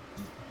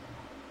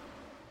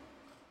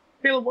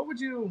 Caleb, what would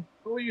you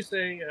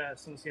say,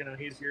 since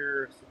he's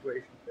your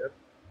situation tip,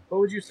 what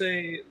would you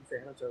say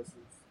Thanatos'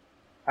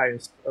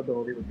 highest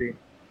ability would be?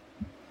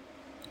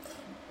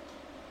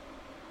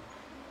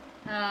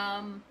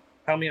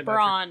 Tell me about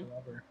Brawn. your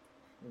lover.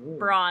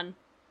 Brawn.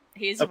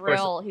 He's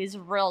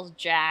real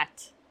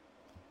jacked.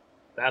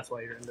 That's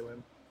why you're into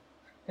him.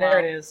 There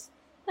it is.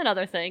 And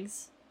other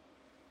things.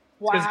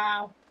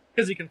 Wow.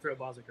 Because he can throw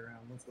Bozic around,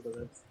 that's what it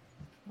is.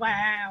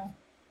 Wow.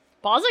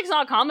 Bozic's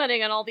not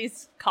commenting on all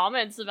these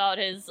comments about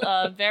his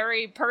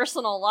very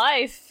personal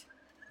life.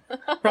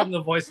 From the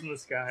voice in the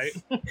sky.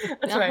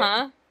 That's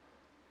right.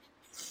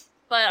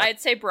 But I'd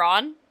say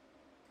Brawn.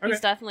 Okay.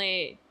 He's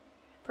definitely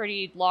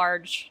pretty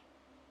large.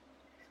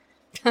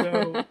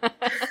 So,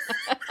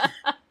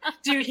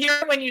 do you hear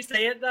it when you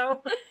say it,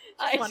 though?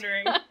 Just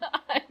wondering.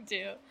 I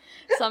do.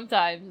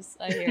 Sometimes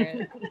I hear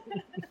it.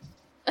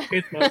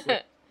 it's mostly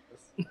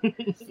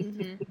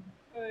Mm-hmm.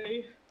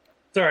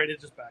 Sorry, it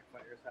just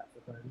backfires half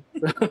the time.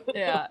 So.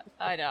 Yeah,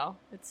 I know.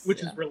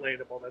 Which is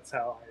relatable. That's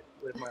how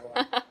I live my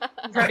life.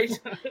 Right.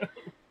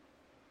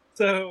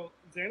 So,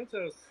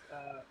 Xanatos,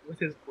 with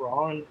his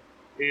brawn,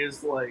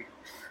 is like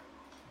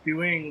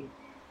doing.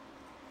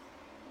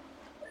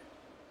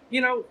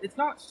 It's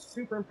not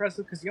super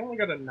impressive because he only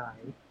got a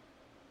 9,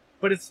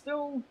 but it's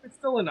still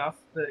enough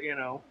that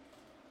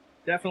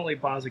definitely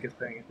Bozic is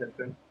paying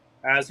attention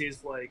as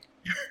he's like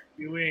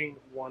doing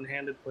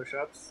one-handed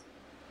push-ups,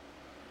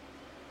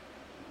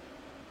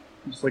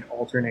 just like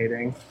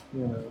alternating.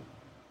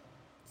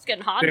 It's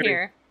getting hot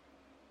here.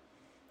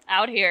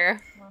 Out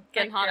here,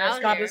 getting hot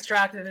out got here.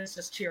 Distracted and is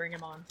just cheering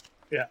him on.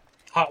 Yeah,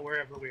 hot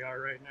wherever we are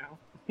right now.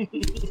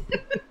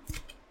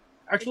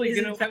 Actually,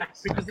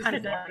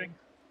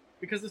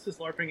 because this is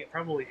LARPing, it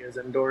probably is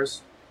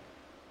indoors.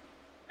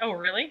 Oh,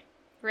 really?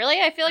 Really?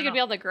 I feel like it'd be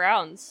on the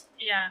grounds.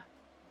 Yeah.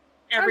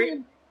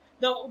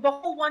 The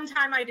whole one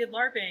time I did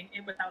LARPing,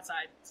 it was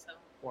outside. So.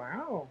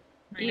 Wow.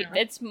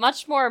 It's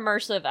much more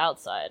immersive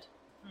outside.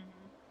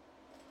 Mm-hmm.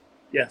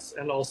 Yes,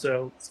 and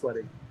also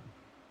sweaty.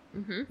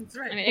 Mm-hmm. That's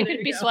right. I mean, it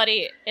could be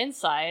sweaty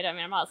inside. I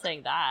mean, I'm not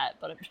saying that,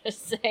 but I'm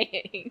just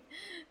saying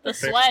the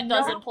sweat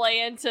doesn't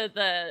play into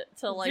the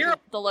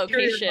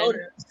location. What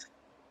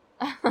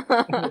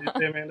did you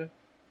say, Amanda?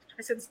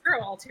 I said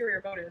 0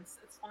 ulterior motives.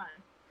 It's fine.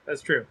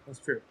 That's true.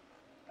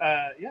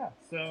 Yeah.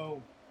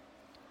 So,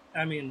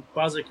 I mean,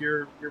 Bozic,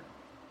 you're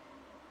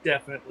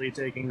definitely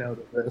taking note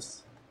of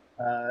this.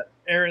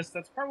 Eris,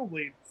 that's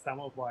probably some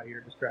of why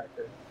you're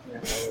distracted.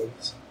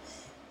 It's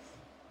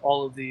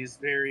all of these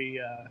very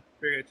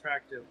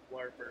attractive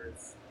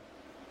LARPers.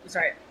 That's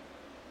right.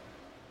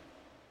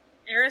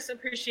 Eris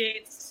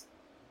appreciates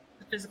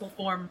the physical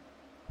form,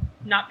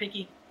 not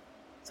picky.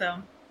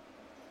 So.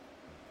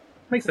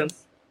 Makes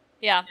sense.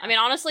 Yeah, I mean,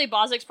 honestly,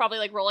 Bozic's probably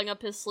like rolling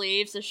up his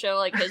sleeves to show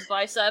like his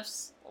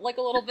biceps like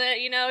a little bit.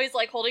 He's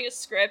like holding a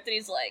script and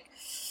he's like,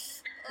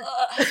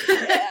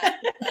 yeah,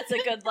 that's a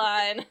good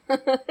line.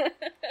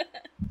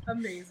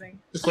 Amazing.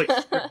 Just like,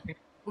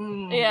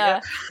 yeah.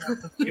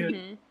 That's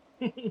good.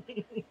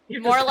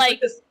 Mm-hmm. More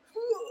like,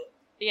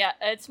 yeah,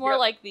 it's more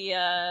like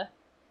the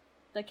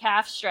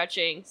calf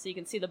stretching, so you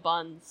can see the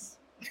buns.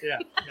 Yeah.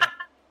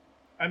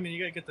 I mean, you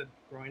gotta get the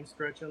groin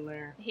stretch in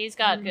there. He's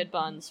got good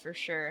buns for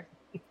sure.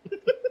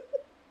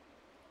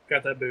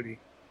 Got that booty.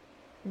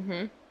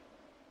 Mm-hmm.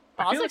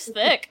 Bozic's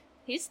thick.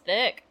 He's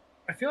thick.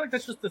 I feel like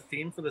that's just the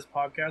theme for this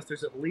podcast.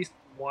 There's at least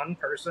one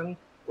person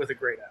with a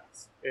great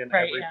ass.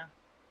 Yeah.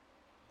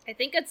 I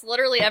think it's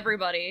literally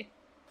everybody.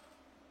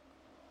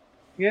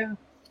 Yeah.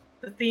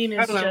 The theme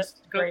is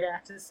just great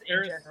asses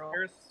in general.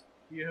 Eris,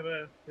 do you have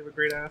a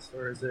great ass,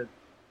 or is it?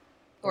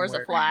 Or is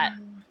it flat?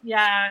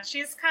 Yeah,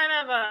 she's kind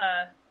of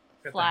a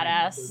flat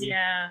ass.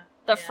 Yeah.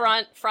 The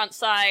front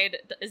side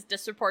is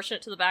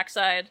disproportionate to the back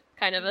side,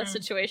 kind of a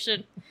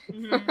situation.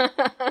 Mm-hmm.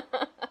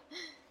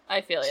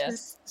 I feel ya.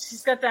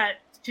 She's got that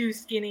too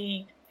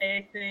skinny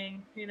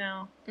thing,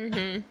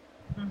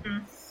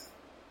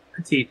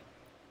 Petite.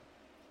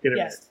 Get it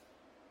yes.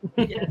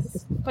 Right.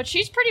 Yes. But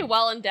she's pretty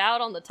well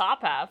endowed on the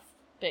top half,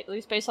 at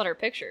least based on her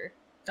picture.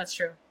 That's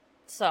true.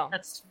 So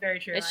that's very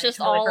true. It's just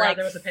all like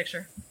there was a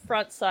picture.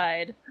 Front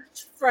side,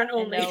 front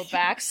only, no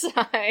back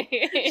side.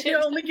 She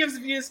only gives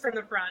views from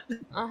the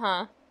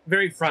front.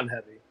 Very front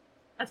heavy.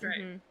 That's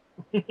right.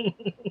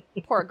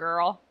 Mm-hmm. Poor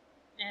girl.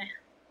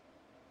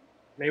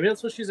 Maybe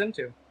that's what she's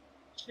into.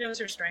 She knows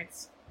her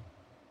strengths.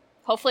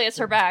 Hopefully, it's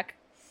her back.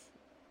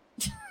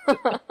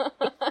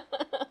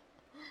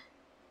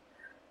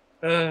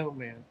 Oh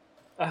man.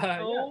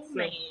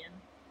 Man.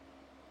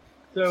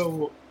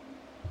 So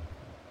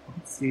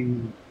let's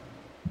see.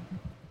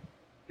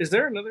 Is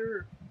there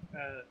another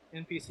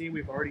NPC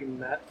we've already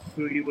met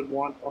who you would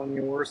want on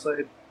your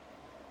side,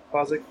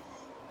 Bozic?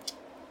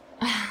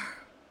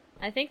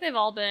 I think they've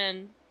all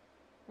been.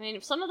 I mean,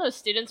 some of those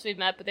students we've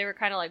met, but they were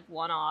kind of like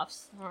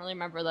one-offs. I don't really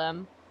remember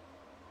them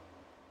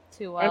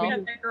too well. We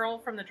had that girl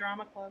from the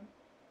drama club.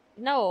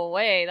 No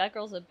way, that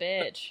girl's a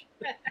bitch.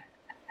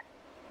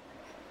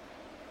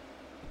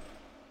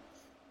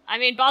 I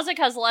mean, Bozic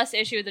has less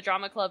issue with the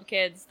drama club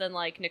kids than,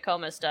 like,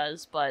 Nokomis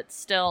does, but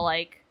still,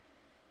 like,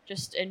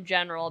 just in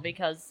general,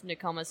 because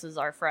Nokomis is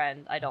our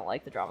friend, I don't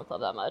like the drama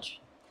club that much.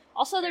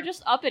 Also, they're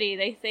just uppity.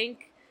 They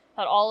think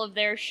that all of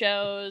their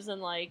shows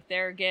and, like,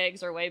 their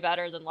gigs are way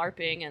better than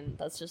LARPing, and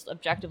that's just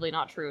objectively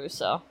not true,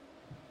 so.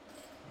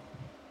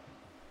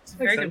 It's a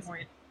very good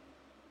point.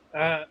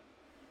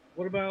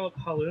 What about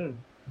Haloon?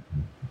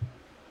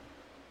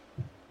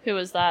 Who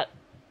is that?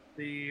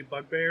 The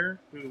bugbear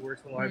who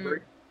works in the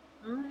library.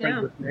 Oh, Friends yeah.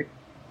 with Nick.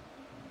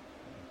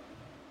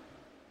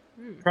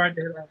 Tried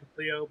to hit off with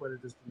Leo, but it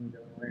just didn't go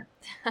anywhere.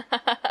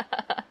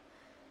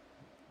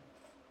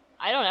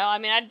 I don't know. I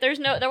mean,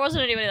 there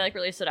wasn't anybody like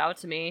really stood out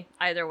to me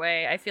either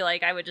way. I feel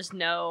like I would just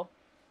know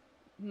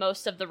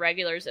most of the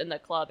regulars in the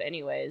club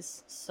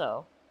anyways,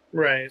 so.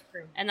 Right.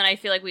 And then I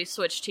feel like we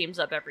switch teams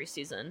up every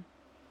season.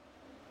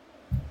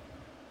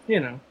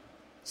 You know.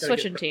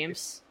 Switching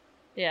teams.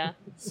 Yeah.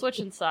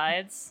 Switching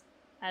sides,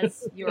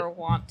 as you're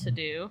wont to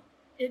do.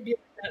 It'd be like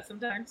that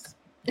sometimes.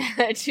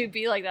 To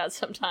be like that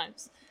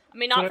sometimes. I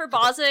mean, not for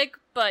Bozic,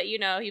 but, you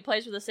know, he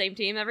plays for the same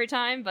team every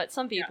time, but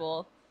some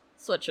people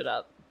switch it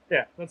up.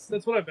 Yeah, that's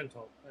what I've been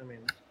told. I mean.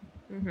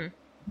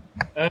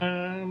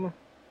 I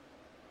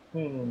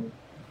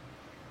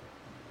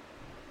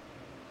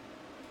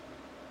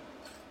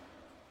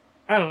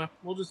don't know.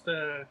 We'll just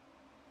say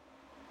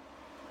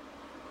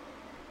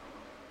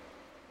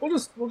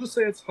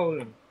it's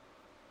Haloon.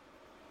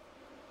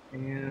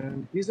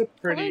 And he's a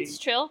Haloon's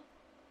chill.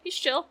 He's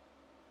chill.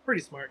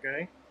 Pretty smart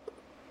guy.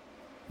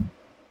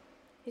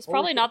 He's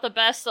probably not the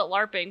best at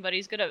LARPing, but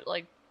he's good at,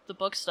 like, the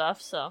book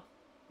stuff, so.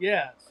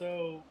 Yeah,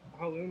 so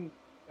Haloon,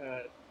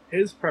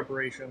 his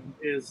preparation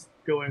is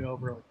going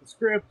over, like, the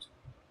script,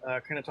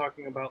 kind of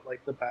talking about,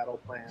 like, the battle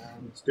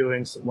plans,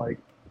 doing some, like,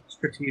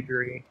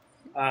 strategery.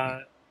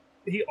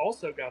 He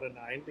also got a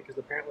 9, because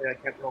apparently I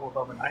can't roll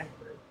above a 9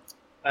 for it.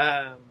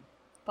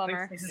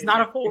 Bummer. This is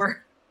not a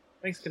 4.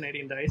 Thanks,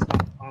 Canadian Dice,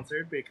 not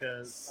sponsored,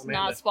 because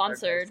Amanda not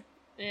sponsored.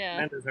 Yeah.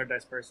 Amanda's our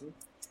dice person.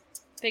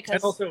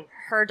 Because also,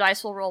 her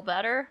dice will roll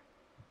better?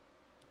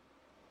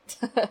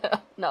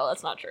 No,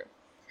 that's not true.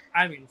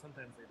 I mean,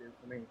 sometimes they do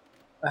for me.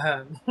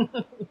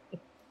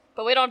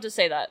 But we don't have to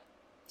say that,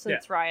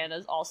 since Ryan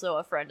is also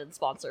a friend and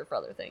sponsor for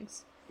other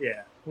things.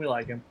 Yeah, we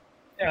like him.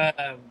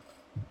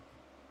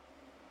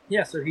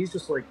 So he's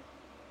just, like,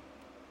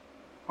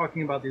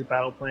 talking about these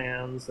battle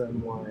plans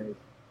and, like,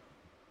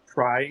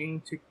 trying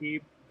to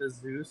keep the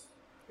Zeus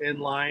in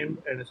line,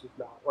 and it's just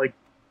not. Like,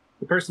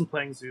 the person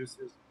playing Zeus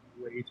is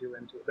way too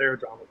into it. They're a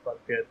drama club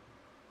kid.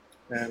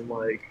 And,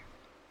 like,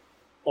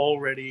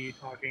 already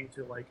talking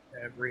to, like,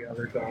 every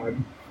other god.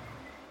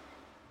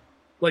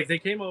 Like, they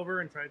came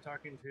over and tried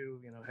talking to,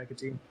 you know,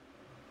 Hecate,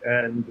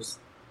 and just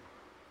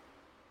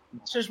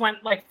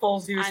went, like, full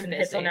Zeus and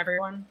hits on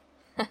everyone.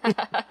 Like,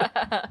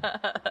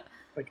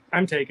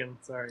 I'm taken,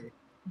 sorry.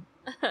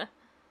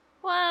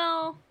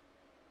 Well,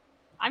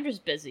 I'm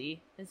just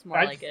busy. It's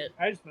more like it.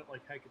 I just meant,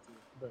 like, Hecate,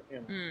 but,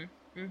 you know.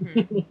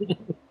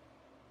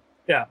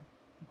 Yeah,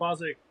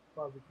 Bozic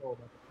told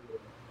about the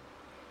creator.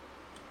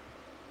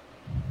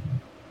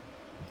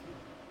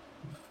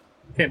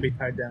 Can't be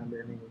tied down to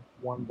any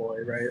one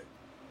boy, right?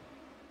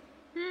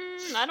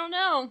 I don't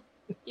know.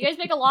 You guys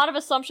make a lot of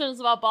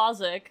assumptions about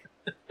Bozic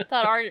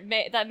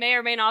that may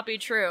or may not be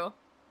true.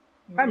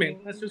 I mean,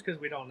 that's just because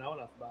we don't know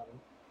enough about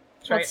him.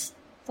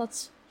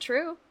 That's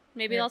true.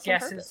 Maybe that's on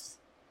purpose.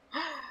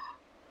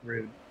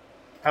 Rude.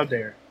 How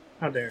dare.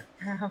 How dare.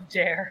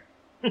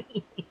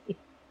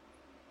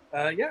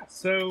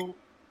 So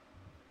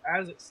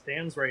as it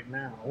stands right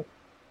now,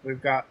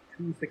 we've got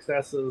 2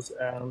 successes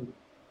and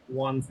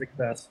 1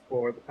 success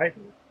for the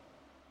Titan.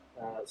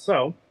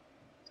 So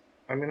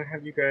I'm going to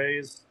have you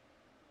guys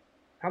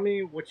tell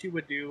me what you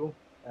would do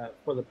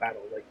for the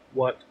battle. Like,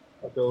 what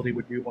ability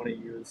would you want to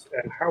use,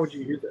 and how would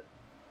you use it?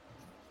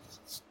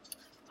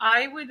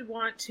 I would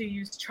want to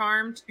use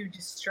Charm to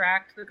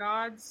distract the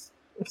gods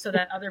so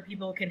that other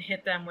people can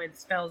hit them with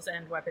spells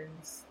and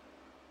weapons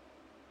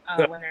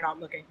when they're not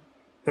looking.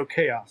 So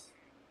chaos.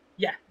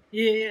 Yeah.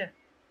 You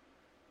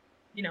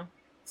know,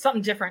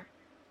 something different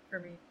for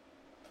me.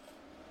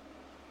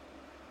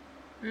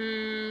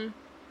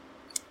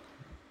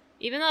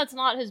 Even though it's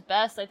not his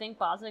best, I think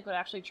Bozic would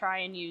actually try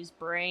and use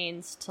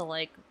brains to,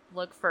 like,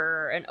 look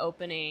for an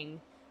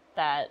opening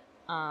that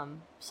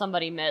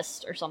somebody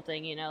missed or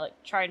something, you know, like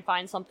try and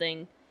find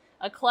something,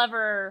 a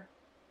clever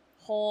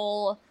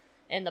hole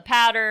in the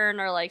pattern,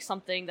 or like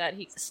something that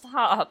he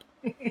stop.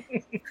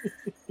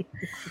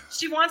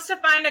 She wants to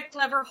find a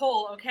clever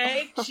hole,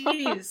 okay?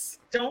 Jeez,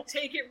 don't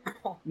take it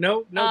wrong.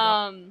 No.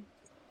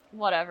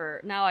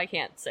 Whatever. Now I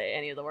can't say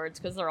any of the words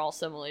because they're all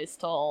similes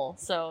to hole.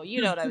 So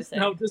you know what I was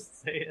saying. No,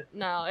 just say it.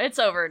 No, it's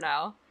over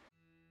now.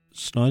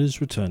 Snyder's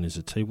Return is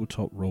a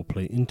tabletop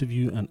roleplay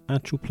interview and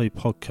actual play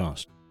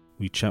podcast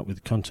We chat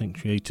with content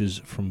creators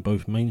from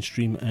both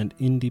mainstream and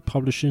indie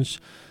publishers,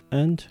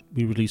 and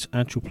we release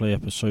actual play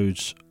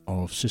episodes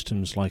of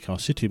systems like our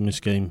City of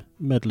Mist game,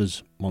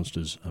 Meddlers,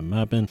 Monsters and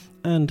Madmen,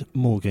 and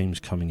more games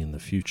coming in the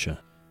future.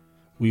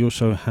 We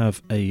also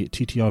have a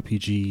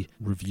TTRPG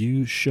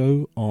review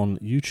show on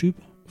YouTube,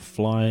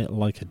 Fly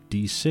Like a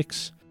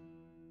D6.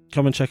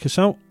 Come and check us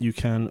out. You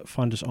can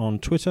find us on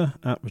Twitter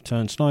at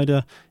Return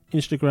Snyder,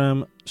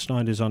 Instagram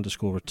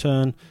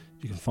Snyders_return.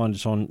 You can find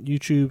us on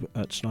YouTube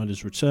at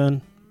Snyder's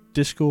Return,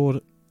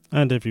 Discord,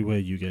 and everywhere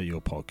you get your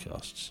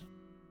podcasts.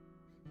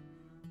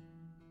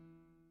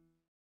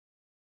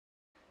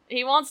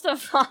 He wants to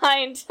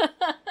find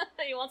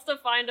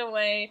a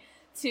way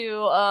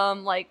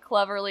to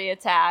cleverly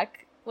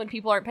attack when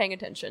people aren't paying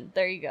attention.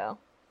 There you go.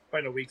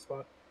 Find a weak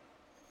spot.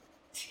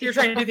 You're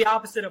trying to do the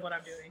opposite of what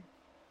I'm doing.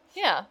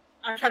 Yeah.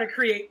 I'm trying to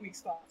create weak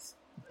spots.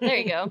 There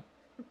you go.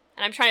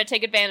 And I'm trying to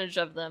take advantage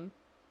of them.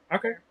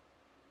 Okay.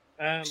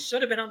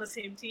 Should have been on the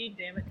same team,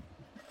 damn it.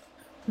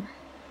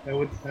 That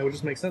would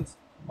just make sense.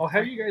 I'll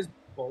have you guys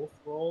both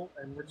roll,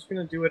 and we're just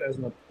gonna do it as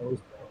an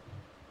opposed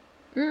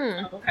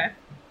roll. Oh, okay.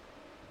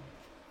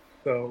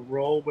 So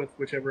roll with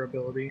whichever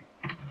ability.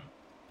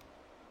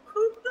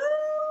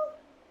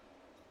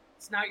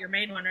 It's not your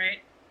main one, right?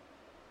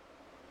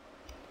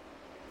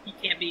 You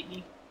can't beat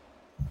me.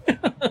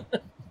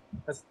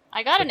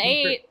 I got an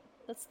 8.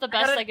 That's the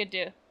best I could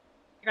do.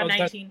 I got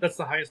 19. That's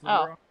the highest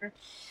number on there?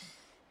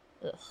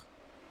 Ugh.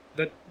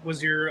 That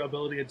was your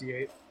ability at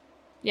D8?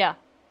 Yeah.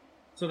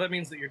 So that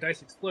means that your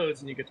dice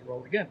explodes and you get to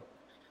roll again.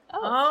 Oh,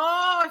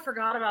 I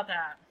forgot about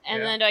that.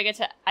 And then do I get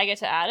to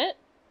add it?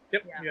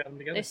 Yep, Yeah. you add them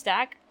together. They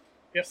stack?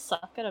 Yep.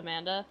 Suck it,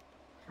 Amanda.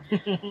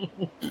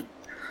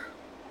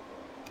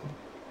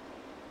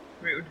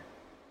 Rude.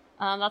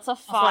 That's a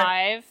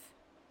 5.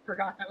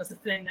 Forgot that was a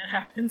thing that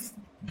happens.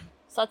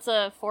 So that's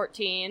a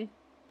 14.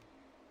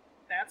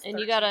 That's And 13.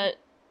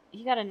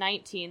 you got a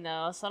 19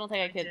 though, so I don't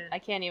think did. I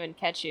can't even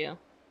catch you.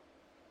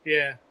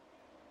 Yeah.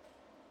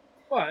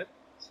 But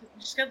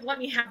Just gotta let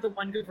me have the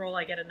one good roll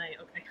I get a night,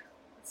 okay?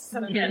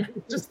 So again,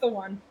 just the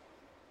one.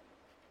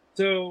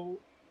 so,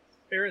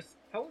 Eris,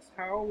 tell us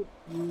how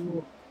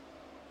you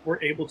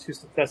were able to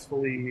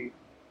successfully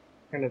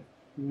kind of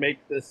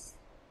make this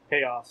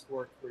chaos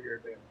work for your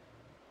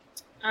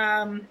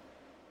advantage.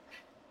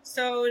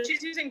 So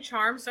she's using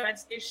charm, so I'd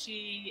say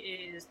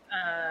she is,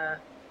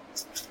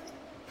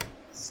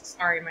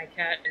 sorry, my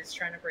cat is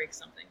trying to break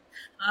something.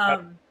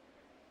 How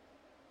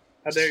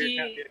dare she-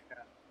 your cat be a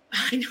cat?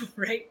 I know,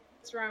 right?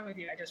 What's wrong with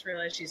you? I just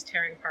realized she's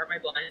tearing apart my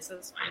blinds, so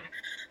that's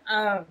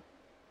fine.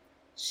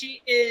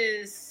 She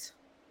is...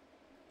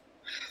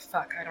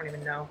 Fuck, I don't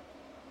even know.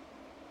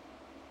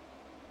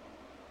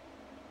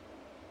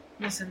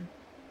 Listen.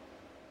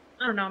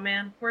 I don't know,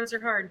 man. Words are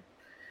hard.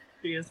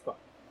 She is fun.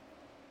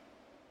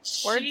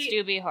 Words She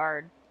do be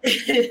hard.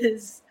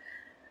 is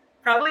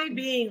probably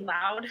being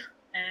loud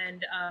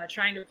and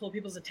trying to pull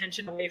people's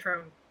attention away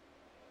from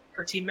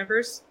her team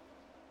members.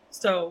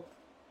 So,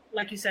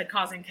 like you said,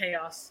 causing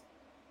chaos.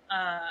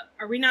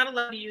 Are we not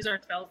allowed to use our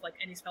spells, like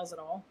any spells at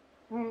all?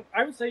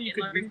 I would say you In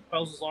could LARP? use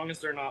spells as long as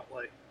they're not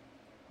like,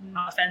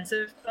 Not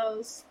offensive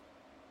spells?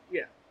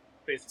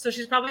 basically. So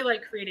she's probably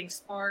like creating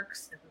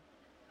sparks and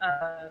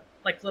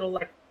like little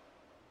like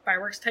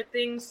fireworks type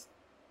things,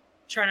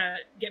 trying to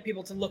get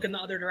people to look in the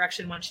other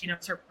direction when she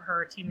knows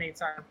her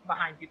teammates are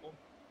behind people.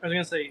 I was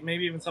gonna say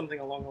maybe even something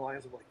along the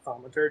lines of like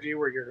thaumaturgy,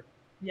 where you're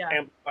Yeah.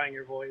 amplifying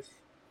your voice.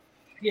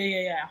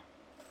 Yeah.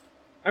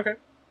 Okay.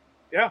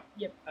 Yeah.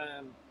 Yep.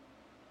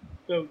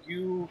 So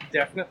you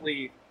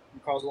definitely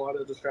cause a lot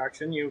of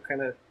distraction. You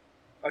kind of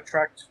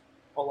attract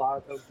a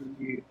lot of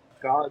the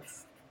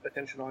gods'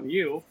 attention on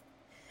you.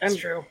 That's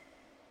And true.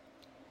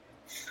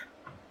 It's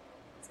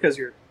because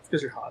you're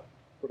hot.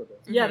 What it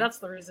is. Yeah, that's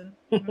the reason.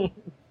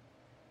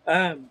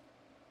 I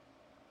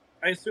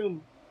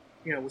assume,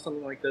 with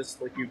something like this,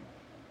 like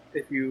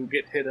if you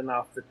get hit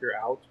enough that you're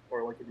out,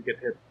 or like if you get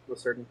hit with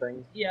certain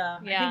things. Yeah.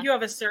 I Yeah. think you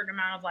have a certain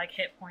amount of like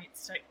hit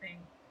points type thing.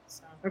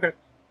 So. Okay.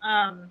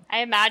 I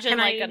imagine Can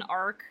like I-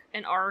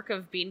 an arc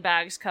of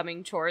beanbags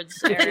coming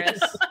towards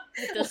Eris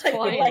at this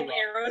point. like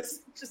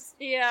arrows. Just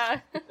Yeah.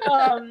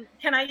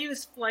 can I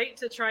use flight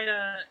to try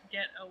to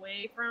get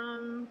away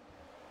from,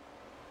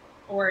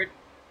 or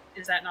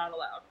is that not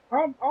allowed?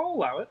 I'll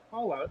allow it.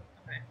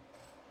 Okay.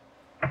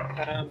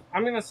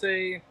 I'm gonna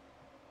say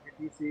your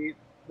DC.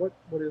 What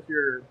is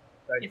your?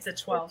 dice? It's a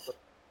 12.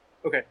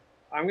 Okay,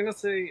 I'm gonna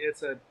say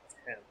it's a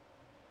 10.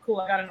 Cool.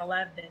 I got an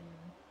 11.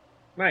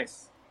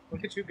 Nice.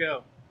 Look at you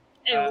go.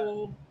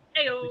 Ayo.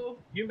 Ayo.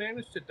 You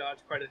managed to dodge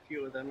quite a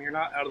few of them. You're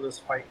not out of this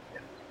fight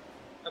yet.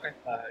 Okay.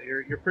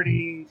 You're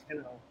pretty.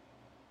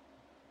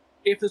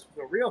 If this was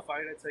a real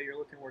fight, I'd say you're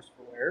looking worse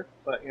for wear.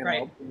 But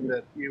Right. being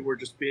that you were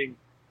just being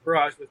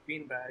barraged with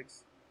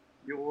beanbags,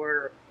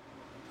 you're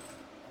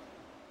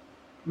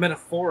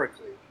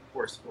metaphorically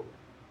worse for wear.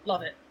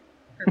 Love it.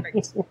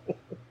 Perfect.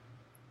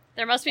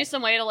 There must be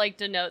some way to like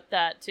denote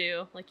that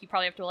too. Like you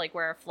probably have to like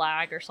wear a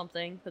flag or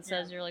something that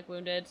says you're like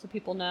wounded so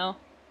people know.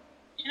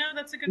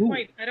 That's a good Ooh.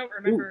 point. I don't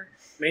remember.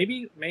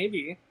 Maybe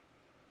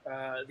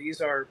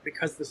these are,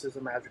 because this is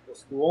a magical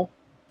school,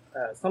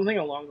 something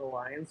along the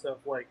lines of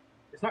like,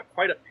 it's not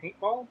quite a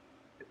paintball.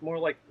 It's more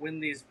like when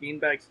these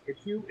beanbags hit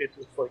you, it's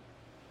just like,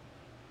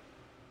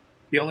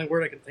 the only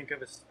word I can think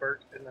of is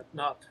spurt, and that's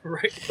not the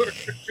right word.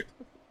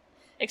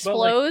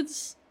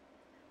 Explodes?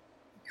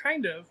 Like,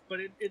 kind of, but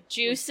it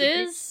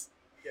Juices?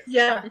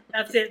 Yeah,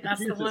 that's it. That's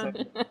the Juices one. of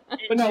it. It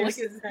But no, like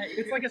juices that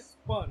it's like a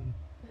spun,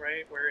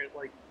 right? Where it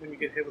like when you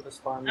get hit with a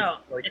spun, oh,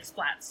 like it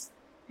splats.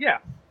 yeah,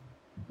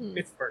 Hmm.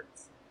 it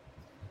spurts.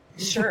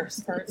 Sure,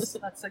 spurts.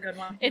 That's a good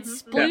one. It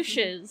Mhm.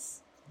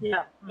 splooshes.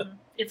 Yeah, mhm.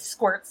 It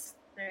squirts.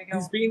 There you go.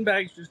 These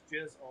beanbags just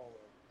jizz all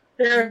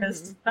over. There it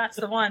is. That's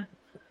the one.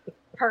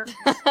 Perfect.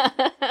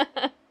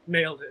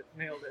 Nailed it.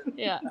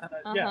 Yeah.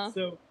 Yeah.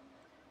 So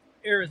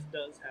Eris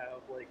does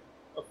have like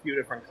a few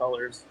different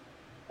colors,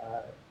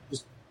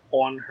 just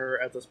on her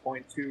at this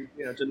point to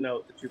to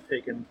note that you've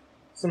taken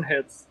some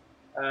hits.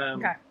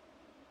 Okay.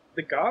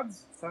 The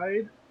gods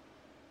side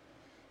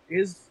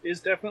is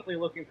definitely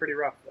looking pretty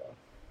rough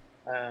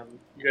though.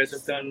 You guys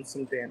have done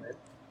some damage.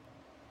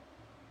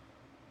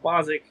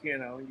 Bozic,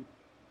 you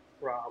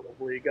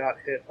probably got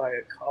hit by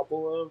a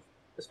couple of,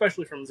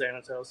 especially from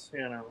Xanatos,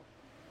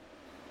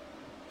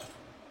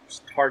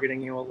 just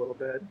targeting you a little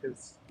bit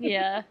because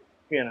Yeah.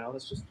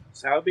 that's just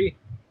how it be.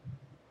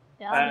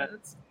 Yeah.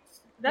 That's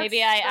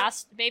Maybe I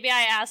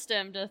asked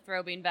him to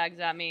throw beanbags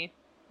at me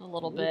a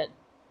little bit.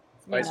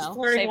 You Spicy. know,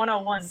 Flirting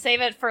 101.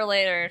 save it for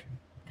later,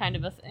 kind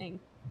of a thing.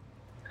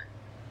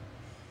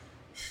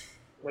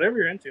 Whatever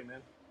you're into,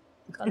 man.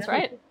 That's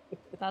right.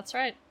 That's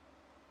right.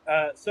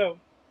 So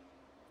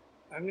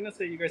I'm gonna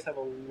say you guys have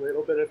a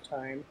little bit of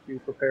time to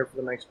prepare for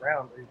the next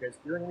round. Are you guys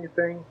doing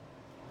anything?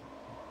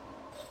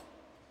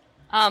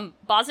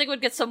 Bozic would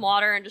get some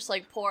water and just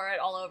like pour it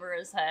all over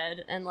his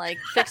head and like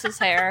fix his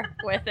hair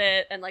with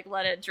it and like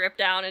let it drip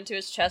down into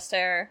his chest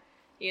hair,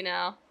 He's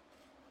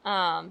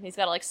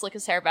gotta like slick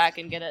his hair back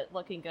and get it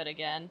looking good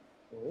again.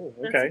 Oh,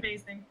 That's okay.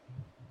 amazing.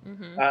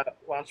 Mm-hmm.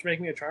 Why don't you make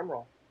me a charm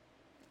roll?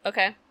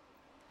 Okay.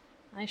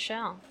 I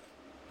shall.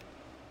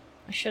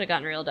 I should have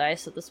gotten real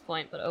dice at this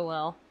point, but oh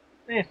well.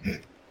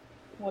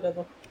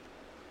 Whatever.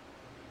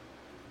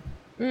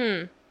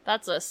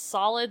 That's a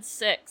solid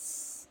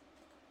 6.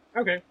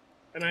 Okay.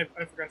 And I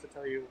forgot to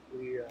tell you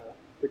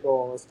the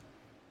goal was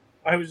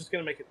I was just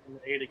gonna make it an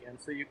 8 again,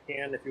 so you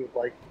can, if you would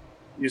like,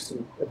 use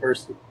some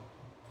adversity.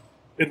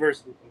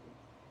 Adversity.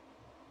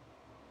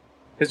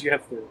 Because you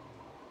have 3.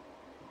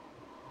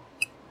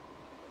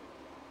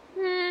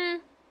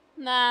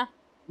 Nah.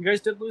 You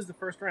guys did lose the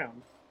first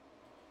round.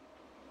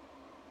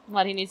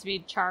 What, he needs to be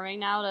charming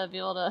now to be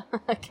able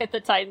to get the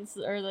Titans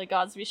or the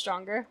gods to be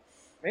stronger?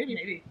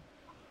 Maybe.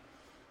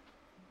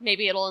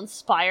 Maybe it'll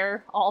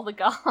inspire all the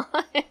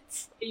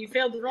gods. You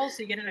failed the roll,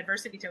 so you get an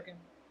adversity token.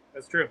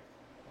 That's true.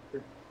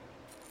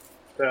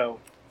 So,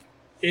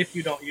 if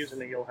you don't use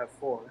any, you'll have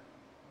 4.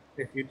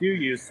 If you do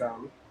use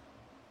some,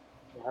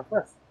 you'll have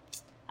less.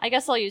 I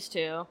guess I'll use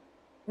 2.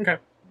 Okay.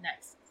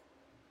 Nice.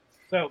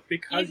 So,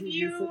 because If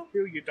you use it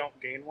 2, you don't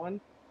gain 1.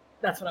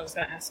 That's what I was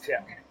going to ask.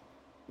 Yeah. Okay.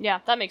 Yeah,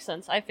 that makes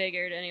sense. I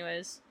figured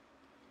anyways.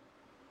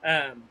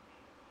 So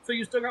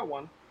you still got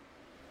 1.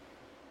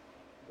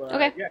 But,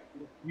 Okay. yeah,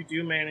 you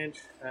do manage.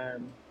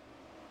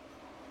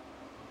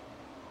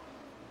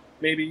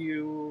 Maybe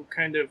you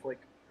kind of like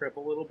trip a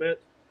little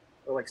bit,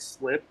 or like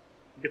slip.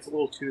 It gets a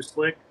little too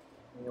slick,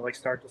 and you like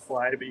start to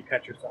slide, but you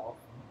catch yourself.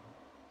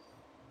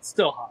 It's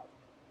still hot.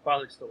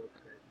 Probably still looks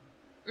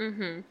great.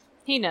 Mm-hmm.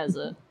 He knows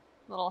it.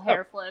 Little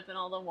hair flip and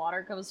all the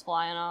water comes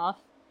flying off.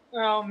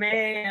 Oh,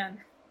 man.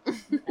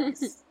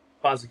 Nice.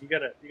 Bozic, you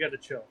gotta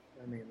chill.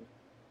 I mean,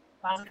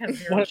 Bozic has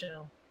zero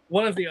chill.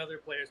 one of the other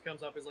players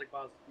comes up and is like,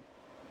 Bozic,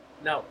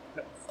 no,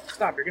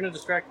 stop! You're gonna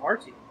distract our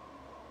team.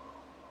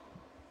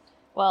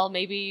 Well,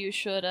 maybe you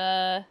should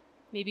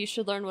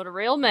learn what a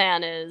real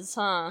man is,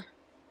 huh?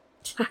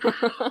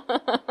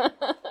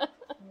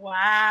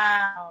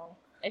 Wow.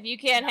 If you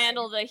can't Nice.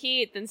 handle the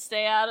heat, then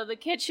stay out of the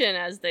kitchen,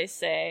 as they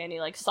say. And he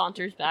like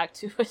saunters back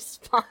to his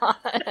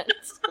spot.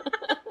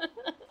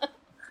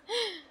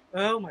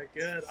 Oh my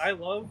god, I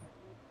love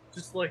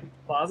just like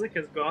Bozic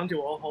has gone to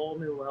a whole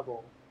new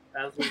level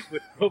as we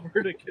switch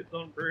over to Kids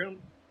on Broom.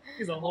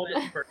 He's a whole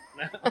different person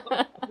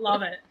now.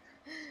 Love it.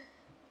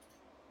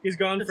 He's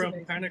gone That's from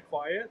amazing. kind of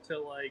quiet to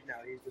like now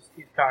he's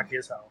cocky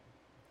as hell.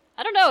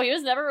 I don't know. He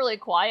was never really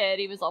quiet.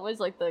 He was always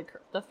like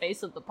the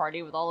face of the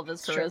party with all of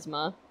his Sure.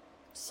 charisma.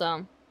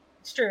 So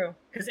It's true.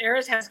 Because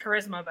Eris has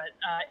charisma, but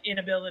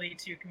inability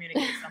to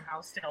communicate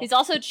somehow still. he's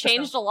also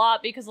changed a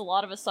lot because a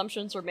lot of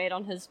assumptions were made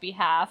on his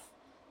behalf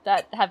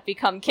that have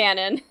become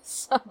canon.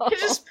 So You can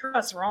just prove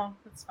us wrong.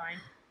 That's fine.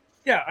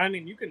 Yeah, I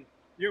mean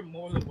you're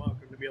more than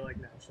welcome to be like,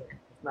 no, shit,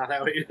 that's not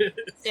how he is.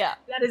 yeah.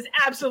 That is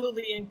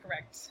absolutely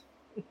incorrect.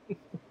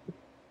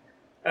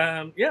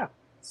 Yeah.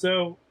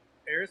 So,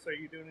 Eris, are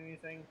you doing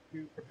anything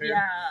to prepare?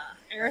 Yeah.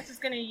 Eris is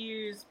going to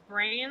use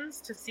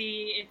brains to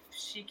see if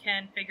she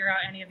can figure out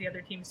any of the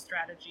other team's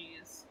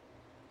strategies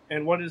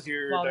And what is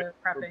your while they're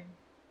prepping.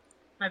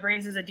 My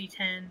brains is a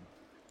D10.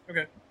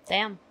 Okay.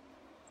 Damn.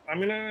 I'm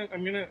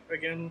gonna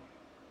again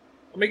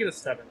I'll make it a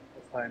 7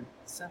 this time.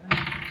 7.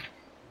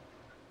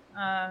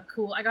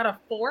 Cool. I got a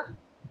 4.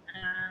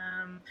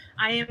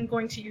 I am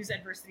going to use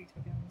adversity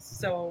tokens,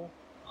 so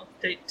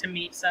to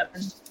meet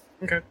 7.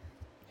 Okay.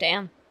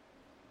 Damn.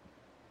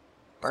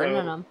 Burning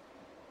So, them.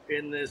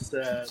 in this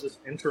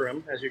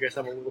interim, as you guys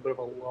have a little bit of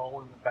a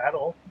lull in the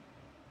battle,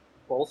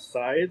 both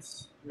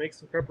sides make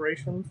some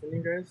preparations, and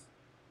you guys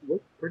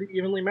look pretty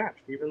evenly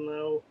matched, even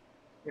though,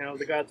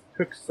 the gods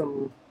took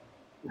some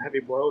heavy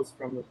blows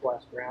from this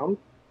last round.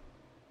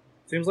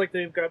 Seems like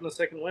they've gotten a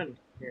second wind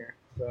here.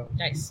 So,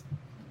 Nice.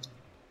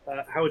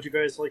 how would you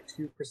guys like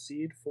to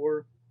proceed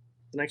for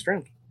the next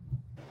round?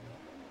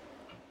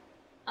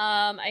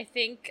 I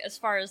think as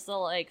far as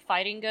the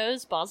fighting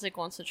goes, Bozic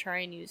wants to try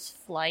and use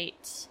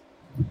flight.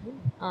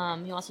 He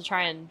wants to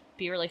try and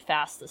be really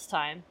fast this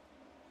time.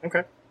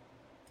 Okay.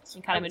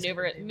 And kind of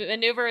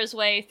maneuver his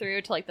way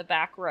through to the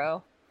back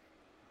row.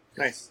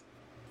 Nice.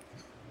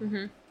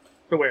 Mm-hmm.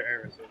 So where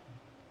Eris is?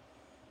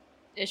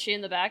 Is she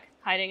in the back?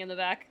 Hiding in the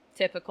back?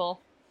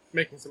 Typical.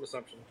 Making some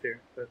assumptions here.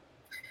 But...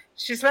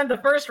 She spent the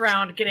first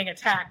round getting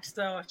attacked,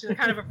 so she's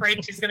kind of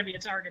afraid she's going to be a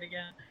target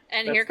again.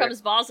 And That's here fair.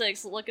 comes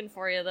Bozic looking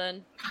for you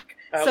then.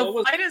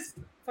 So flight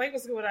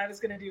was what I was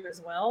going to do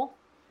as well,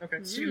 Okay.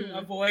 to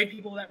avoid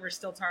people that were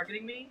still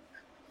targeting me.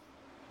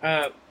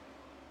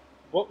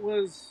 What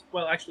was...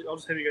 Well, actually, I'll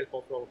just have you guys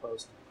both roll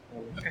opposed.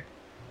 Okay.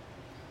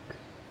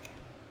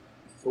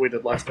 So we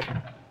did last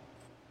time.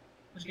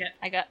 What'd you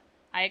get?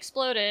 I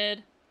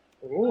exploded.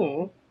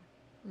 Ooh.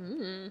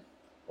 Mm.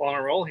 On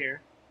a roll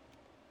here.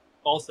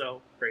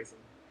 Also crazy.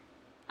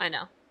 I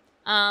know.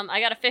 I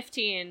got a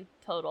 15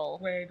 total.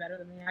 Way better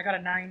than me. I got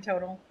a 9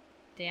 total.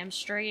 Damn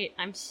straight.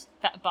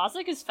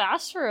 Bozic is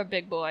fast for a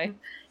big boy.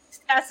 He's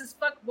fast as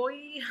fuck, boy.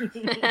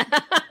 He's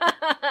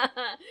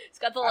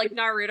got the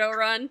Naruto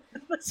run.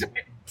 That's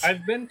right.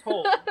 I've been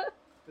told,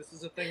 this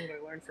is a thing that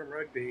I learned from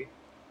rugby,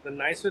 the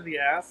nicer the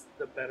ass,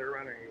 the better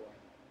runner you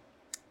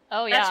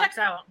are. Oh yeah. That checks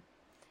out.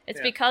 It's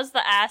Yeah. because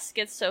the ass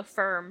gets so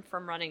firm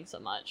from running so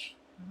much.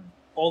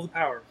 All the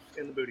power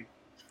in the booty.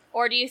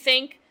 Or do you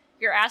think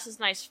your ass is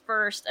nice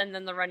first and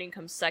then the running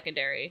comes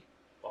secondary?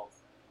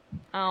 Both.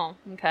 Oh,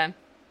 okay.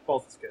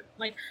 Both is good.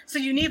 So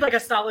you need a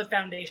solid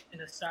foundation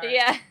to start.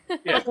 Yeah.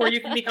 Yeah. Before you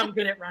can become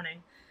good at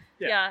running.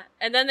 Yeah. Yeah.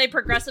 And then they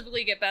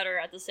progressively get better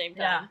at the same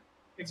Yeah. time.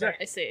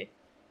 Exactly. I see.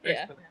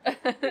 Thanks, Yeah.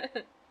 man.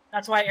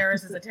 That's why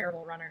Eris is a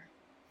terrible runner.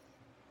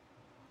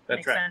 That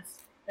Makes tracks. sense.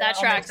 That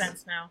all tracks. makes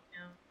sense now.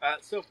 Yeah.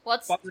 So,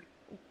 What's Bozic,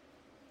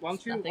 why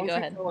don't you Nothing, go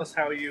ahead. tell us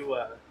how you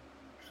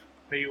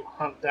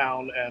hunt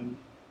down and...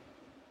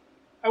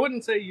 I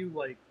wouldn't say you,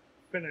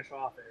 finish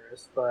off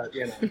Eris, but,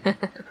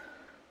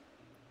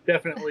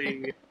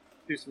 definitely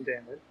do some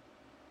damage.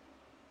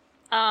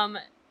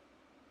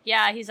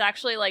 Yeah, he's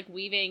actually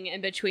weaving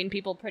in between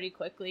people pretty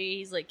quickly.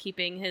 He's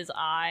keeping his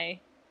eye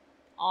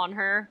on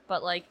her,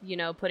 but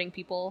putting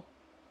people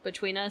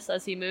between us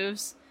as he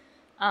moves.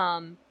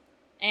 And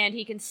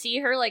he can see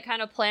her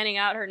kind of planning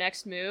out her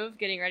next move,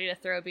 getting ready to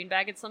throw a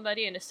beanbag at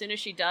somebody, and as soon as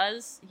she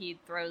does, he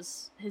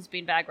throws his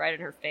beanbag right in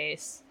her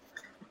face.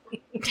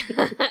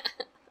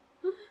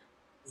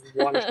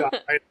 One shot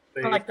right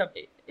in the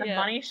face. The Yeah.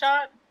 money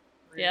shot?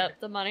 Yep,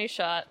 the money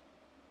shot.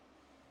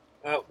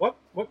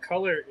 What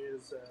color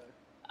is...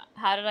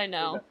 How did I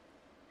know?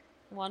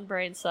 One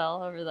brain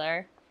cell over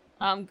there.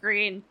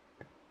 Green.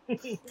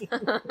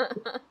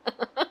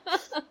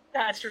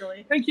 Naturally.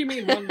 I think you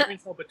mean one brain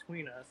cell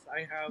between us.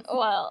 I have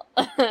Well,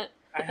 I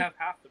have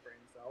half the brain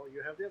cell.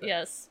 You have the other.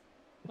 yes.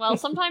 Well,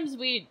 sometimes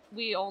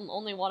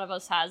only one of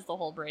us has the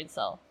whole brain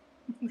cell.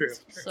 True.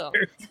 So.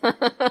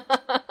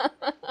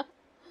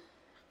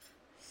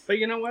 But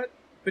you know what?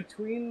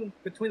 Between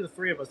the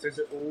three of us, there's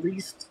at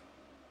least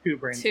 2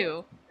 brain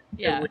cells. 2.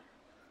 Yeah. least.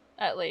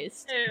 At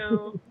least.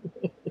 Ew.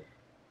 It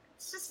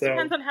just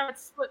depends on how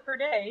it's split per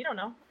day. You don't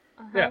know.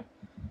 Uh-huh.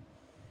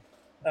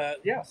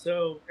 Yeah.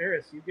 So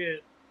Eris, you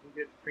get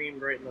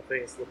creamed right in the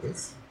face with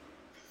this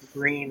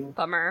green.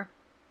 Bummer.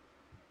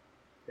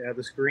 Yeah,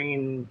 this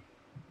green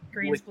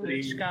Green liquidy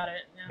splooge. Got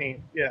it. Yeah.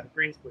 paint. Yeah,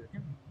 green splooge.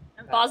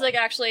 Bozic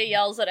actually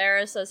yells at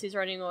Eris as he's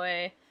running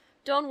away.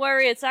 Don't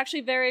worry, it's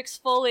actually very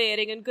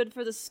exfoliating and good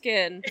for the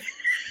skin.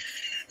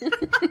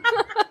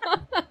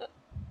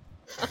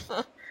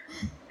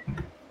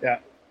 Yeah.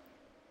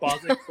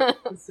 Bozic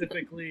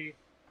specifically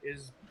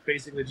is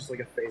basically just like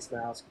a face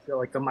mask. I feel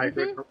like the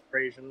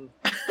microabrasion.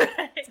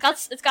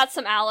 It's got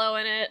some aloe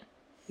in it.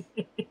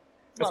 That's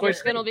Your why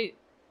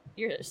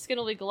skin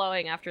will be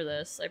glowing after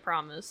this, I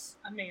promise.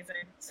 Amazing.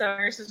 So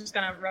Eris is just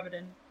gonna rub it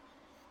in.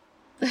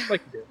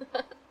 like you do.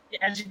 Yeah,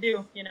 as you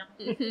do,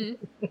 Mhm.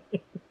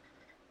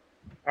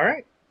 All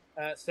right.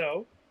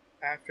 So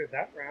after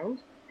that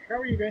round, how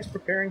are you guys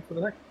preparing for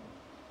the next?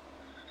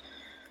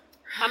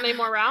 How many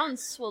more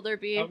rounds will there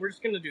be? We're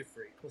just gonna do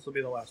 3. This will be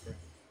the last round.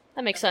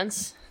 That makes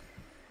sense.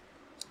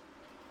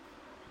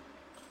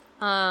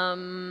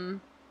 I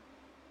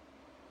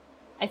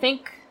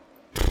think.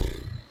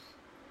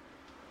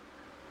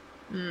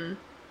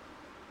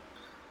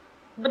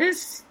 What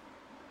is?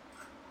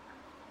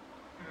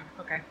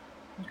 Okay.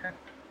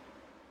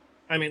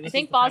 I mean, I this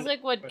think is the time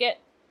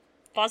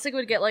Bozic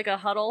would get like a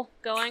huddle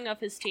going of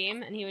his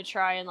team, and he would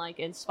try and like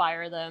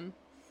inspire them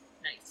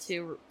Nice.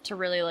 to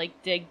really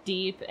like dig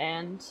deep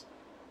and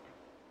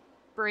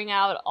bring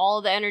out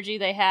all the energy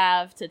they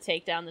have to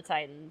take down the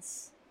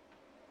Titans.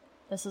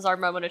 This is our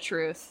moment of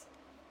truth.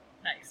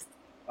 Nice.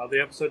 The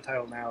episode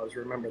title now is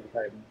 "Remember the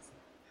Titans."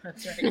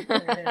 That's right.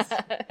 There it is.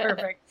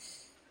 Perfect.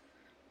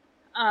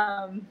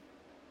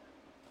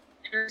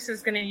 Iris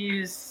is going to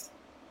use.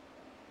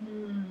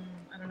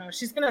 I don't know.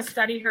 She's going to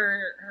study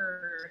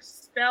her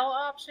spell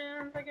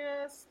options, I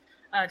guess,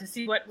 to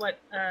see what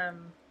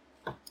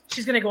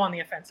she's going to go on the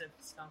offensive.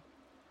 So.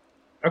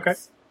 Okay.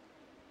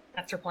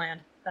 That's her plan.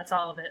 That's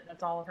all of it.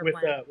 That's all of her With,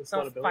 plan. with So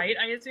what ability? fight,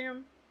 I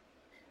assume.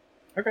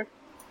 Okay.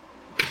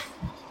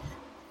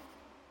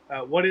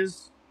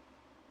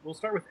 We'll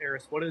start with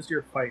Eris. What is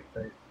your fight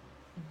thing?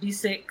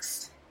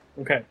 D6.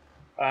 Okay.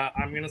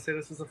 I'm going to say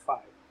this is a 5.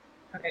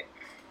 Okay.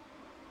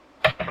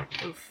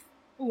 Oof.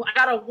 Ooh, I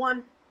got a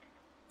 1.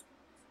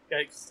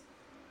 Yikes.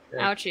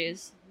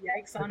 Ouchies.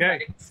 Yikes on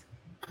Okay. bikes.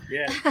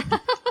 Yeah.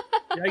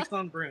 Yikes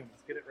on brooms.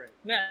 Get it right.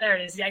 Yeah, there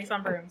it is. Yikes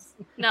on brooms.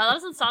 No, that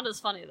doesn't sound as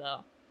funny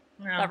though.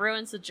 No. That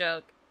ruins the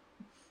joke.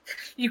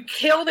 You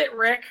killed it,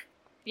 Rick.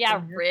 Yeah,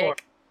 What I'm here Rick. for.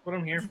 What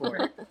I'm here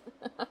for.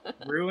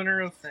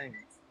 Ruiner of things.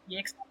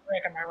 Yikes on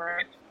Rick, am I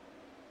right?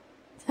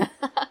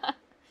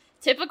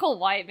 Typical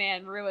white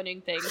man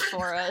ruining things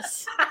for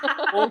us.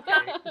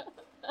 Okay.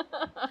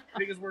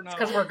 Because we're not.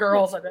 Because we're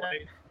girls, I bet.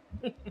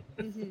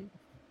 Mhm.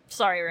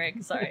 Sorry,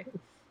 Rick. Sorry.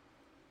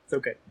 It's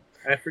okay.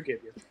 I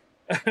forgive you.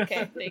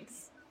 Okay,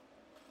 thanks.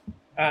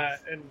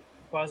 And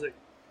Bozic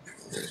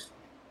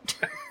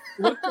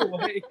looked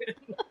away.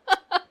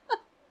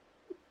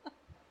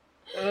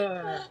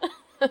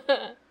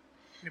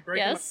 You're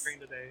breaking Yes? my brain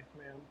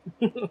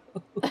today,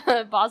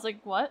 man. Bozic,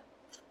 what?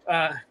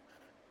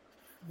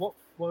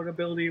 What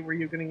ability were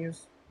you going to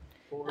use?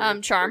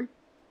 Charm.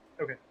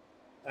 Okay.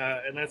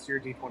 And that's your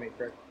D20,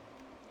 correct?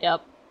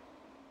 Yep.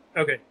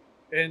 Okay.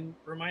 And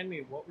remind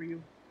me, what were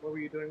you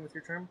doing with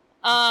your charm?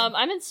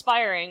 I'm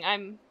inspiring.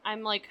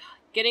 I'm like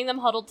getting them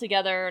huddled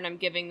together, and I'm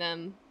giving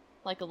them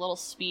like a little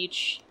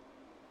speech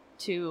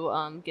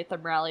to get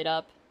them rallied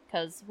up,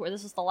 because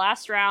this is the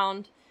last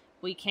round.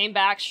 We came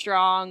back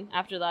strong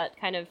after that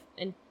kind of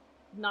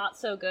not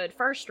so good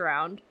first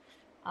round,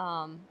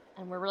 and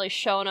we're really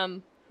showing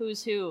them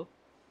who's who.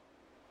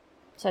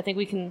 So I think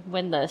we can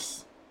win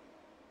this.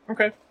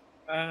 Okay.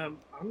 I'm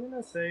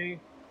gonna say,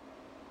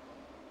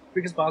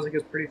 because Bozic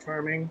is pretty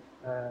charming,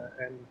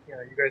 and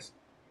you guys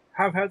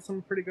have had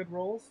some pretty good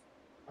rolls,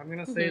 I'm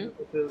gonna say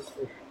that this is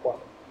a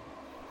 12.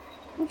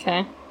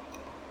 Okay.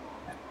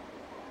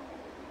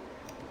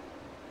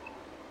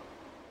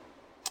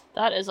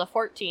 That is a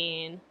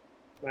 14.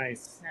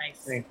 Nice. Nice.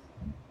 Thanks.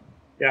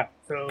 Yeah.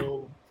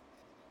 So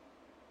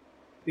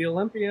the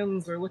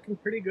Olympians are looking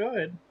pretty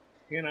good.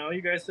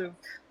 You guys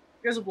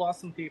have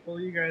lost some people.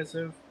 You guys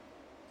have,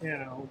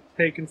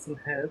 taken some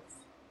hits.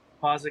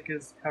 Bozic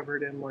is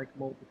covered in like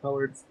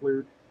multicolored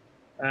flute.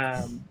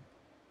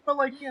 But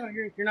like,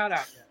 you're not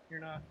out yet.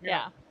 You're not.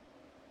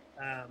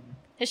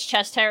 His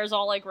chest hair is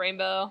all like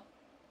rainbow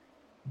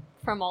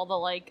from all the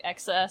like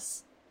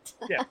excess.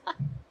 Yeah.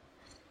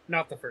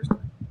 Not the first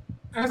time.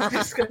 I was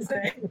just gonna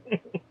say.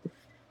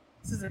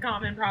 This is a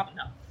common problem.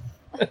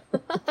 No.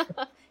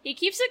 He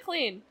keeps it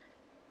clean.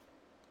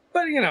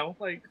 But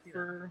like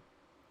for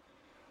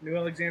New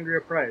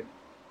Alexandria Pride.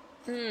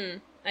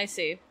 I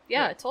see.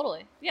 Yeah, Yeah.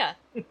 totally. Yeah.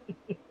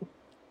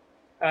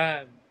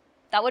 Um,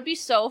 That would be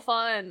so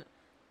fun.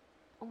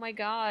 Oh my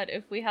god,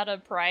 if we had a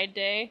Pride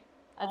Day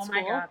at Oh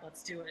school. my god,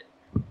 let's do it.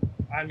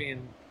 I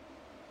mean,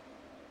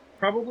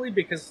 probably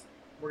because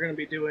we're gonna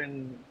be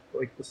doing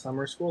like the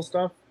summer school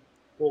stuff.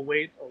 We'll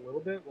wait a little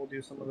bit. We'll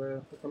do some of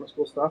the summer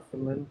school stuff,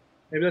 and then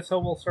maybe that's how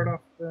we'll start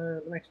off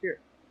the next year.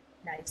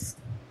 Nice.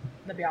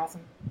 That'd be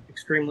awesome.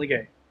 Extremely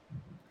gay.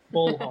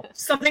 Bull hall.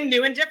 Something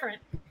new and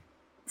different.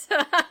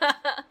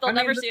 They'll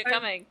never this see it time-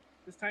 coming.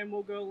 This time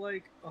we'll go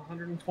like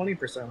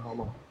 120%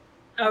 homo.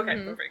 Okay,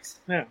 Mhm. perfect.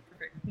 Yeah.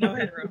 Perfect. No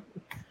hetero.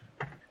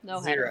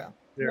 No Zero. hetero.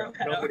 Zero.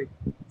 No pedo.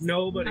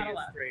 Nobody Not is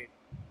allowed. straight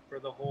for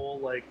the whole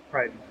like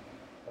Pride month.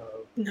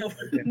 No,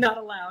 Okay. not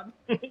allowed.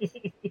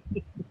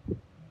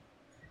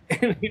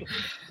 Anyway.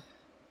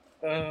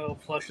 Oh,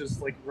 Plush is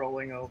like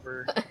rolling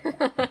over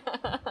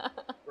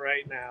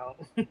right now.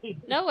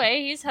 No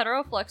way, he's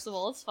hetero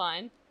flexible, it's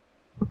fine.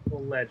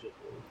 Allegedly.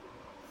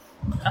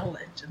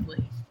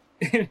 Allegedly.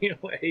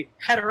 Anyway,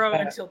 Hetero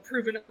until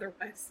proven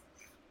otherwise.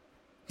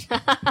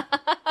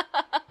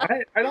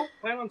 I don't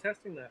plan on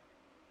testing that.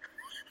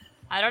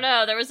 I don't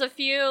know, there was a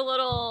few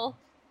little...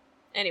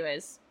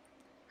 Anyways.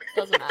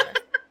 Doesn't matter.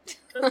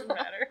 Doesn't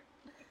matter.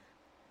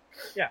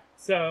 Yeah.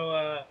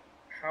 So,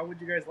 how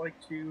would you guys like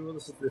to?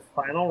 This is the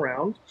final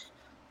round.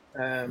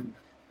 The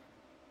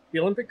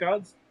Olympic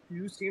gods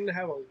do seem to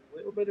have a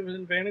little bit of an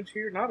advantage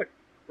here. Not a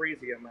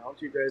crazy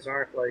amount. You guys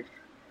aren't like.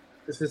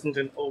 This isn't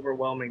an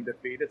overwhelming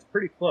defeat. It's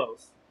pretty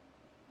close.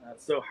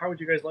 So, how would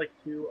you guys like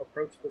to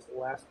approach this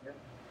last round?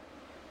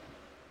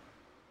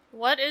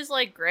 What is,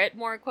 like, grit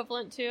more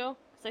equivalent to?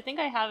 Because I think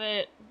I have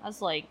it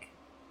as, like,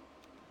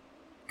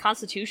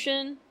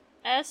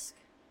 Constitution-esque.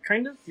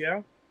 Kind of,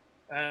 yeah.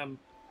 We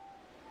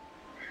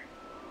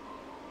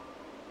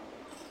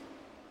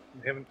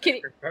haven't. Can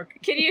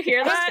you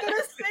hear I that? was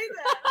gonna say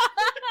that.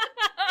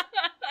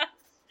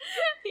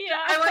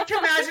 Yeah. I like to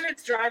imagine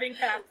it's driving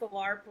past the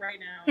LARP right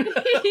now.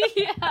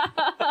 Yeah.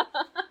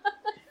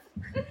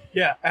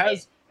 Yeah,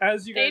 as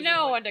you guys They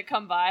know are, when to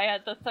come by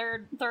at the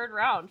third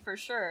round for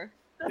sure.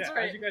 That's yeah,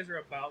 right. as you guys are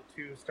about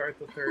to start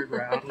the third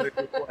round, there's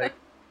just, like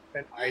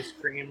an ice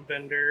cream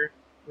vendor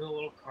with a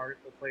little cart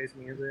that plays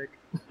music.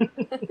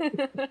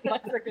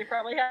 Looks like they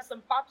probably have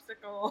some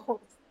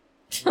popsicles.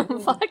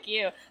 Fuck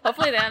you.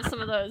 Hopefully they have some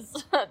of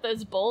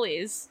those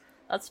bullies.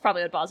 That's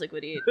probably what Bozic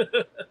would eat.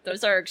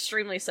 Those are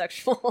extremely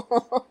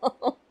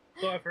sexual.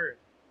 So I've heard.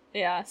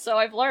 Yeah, so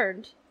I've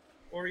learned.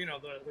 Or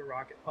the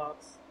rocket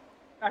pops.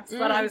 That's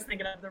what I was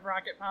thinking of, the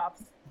rocket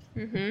pops.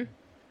 Mm-hmm.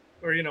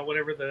 Or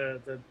whatever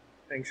the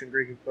ancient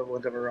Greek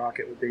equivalent of a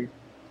rocket would be.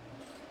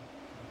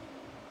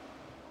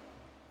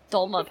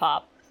 Dolma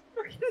pop.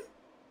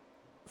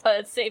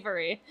 But it's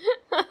savory.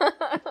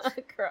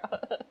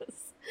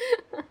 Gross.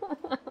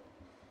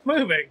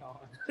 Moving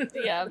on.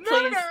 Yeah,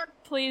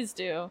 please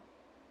do.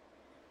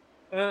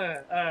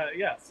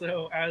 Yeah.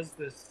 So as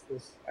this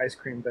ice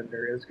cream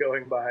vendor is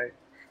going by,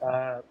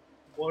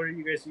 what are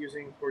you guys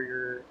using for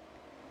your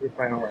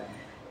final round?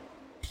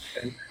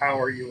 And how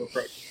are you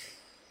approaching?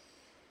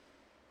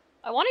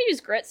 I want to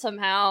use grit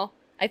somehow.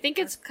 I think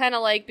it's kind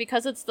of like,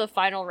 because it's the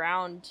final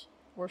round,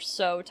 we're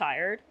so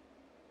tired,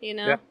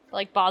 Yeah.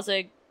 Like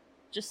Bozic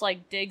just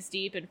like digs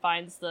deep and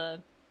finds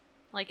the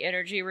like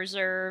energy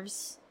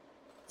reserves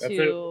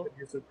to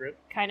Use of grit.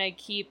 kind of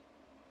keep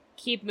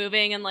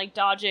moving and like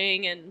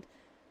dodging and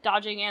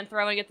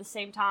throwing at the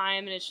same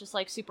time, and it's just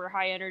like super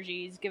high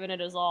energy. He's giving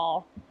it his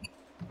all.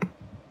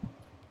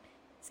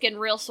 It's getting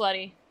real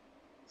sweaty.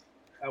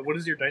 What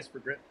is your dice for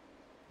grit?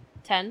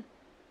 10.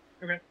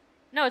 Okay.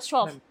 No, it's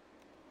 12.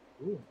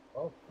 Ooh.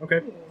 Oh. Okay.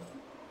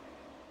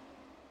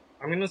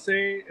 I'm gonna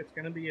say it's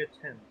gonna be a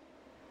 10.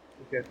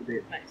 If you have to be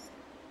it. Nice.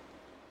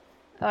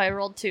 Oh, I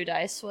rolled 2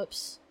 dice.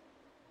 Whoops.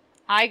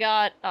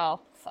 I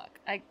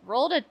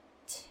rolled a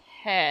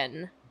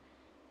 10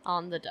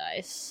 on the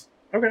dice.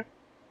 Okay.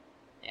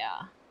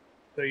 Yeah.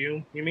 So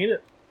you meet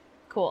it.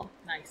 Cool.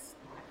 Nice.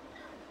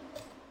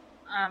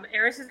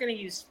 Eris is going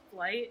to use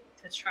flight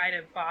to try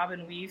to bob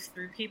and weave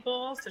through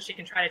people, so she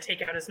can try to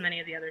take out as many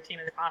of the other team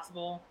as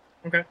possible.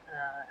 Okay.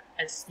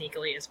 As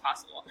sneakily as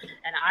possible.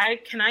 And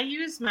can I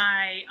use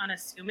my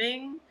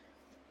unassuming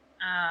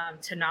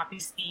to not be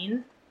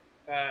seen?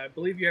 I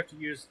believe you have to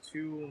use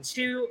 2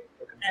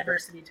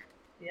 Adversity.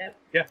 Yep.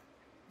 Yeah.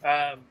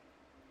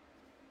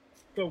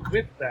 So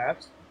with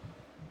that,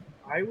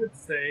 I would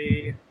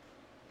say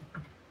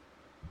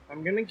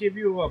I'm gonna give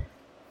you a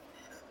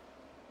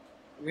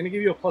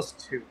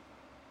 +2.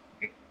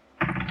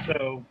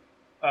 So,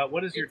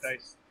 what is your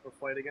dice for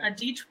flight again? A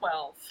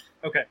D12.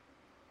 Okay.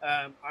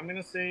 I'm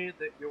gonna say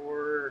that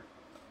your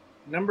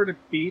number to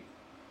beat.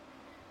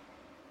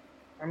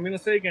 I'm gonna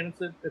say again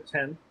it's a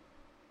 10.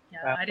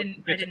 Yeah, I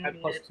didn't add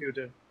need it. +2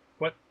 to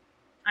what?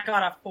 I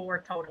got a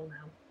 4 total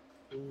now.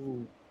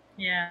 Ooh.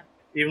 Yeah.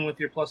 Even with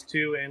your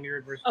 +2 and your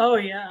adversity. Oh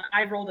yeah,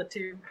 I rolled a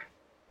 2.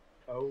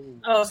 Oh.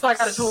 Oh, so I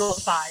got a total of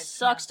 5.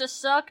 Sucks to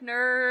suck,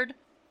 nerd.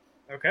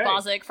 Okay.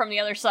 Bozic from the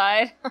other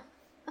side.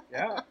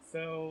 Yeah.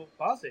 So,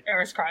 Bozic,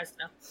 Eris cries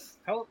now.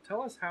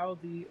 tell us how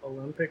the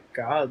Olympic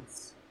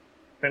gods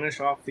finish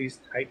off these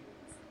titans.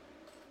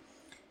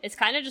 It's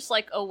kind of just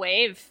like a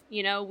wave,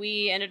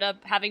 we ended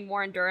up having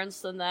more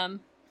endurance than them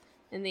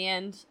in the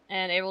end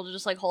and able to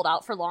just like hold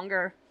out for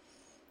longer.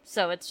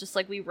 So it's just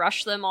like we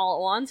rush them all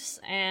at once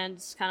and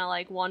it's kind of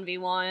like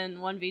 1v1,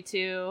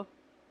 1v2,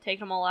 take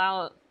them all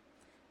out,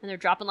 and they're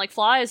dropping like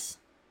flies.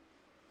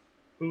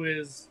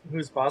 Who's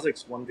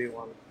Bozic's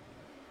 1v1?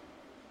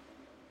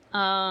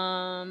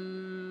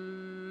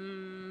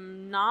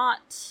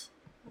 Not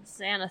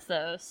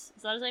Xanathos.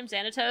 Is that his name?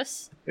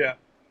 Xanatos? Yeah.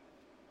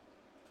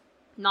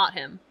 Not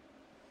him.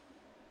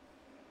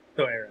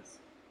 So Eris.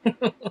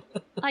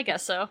 I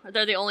guess so.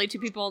 They're the only 2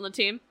 people on the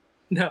team.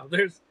 No,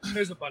 there's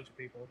a bunch of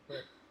people,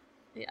 but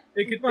Yeah.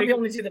 We're the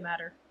only 2 that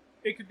matter.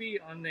 It could be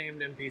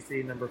unnamed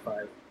NPC number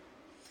 5.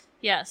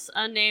 Yes,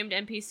 unnamed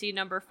NPC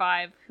number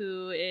 5,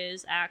 who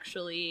is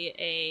actually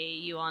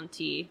a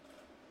UNT.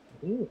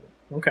 Ooh,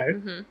 okay.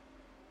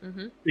 Mm-hmm.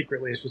 Mm-hmm.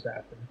 Secretly, it's just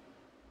after.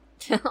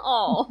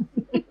 Oh.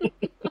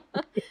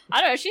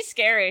 I don't know, she's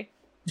scary.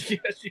 Yeah,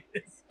 she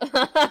is.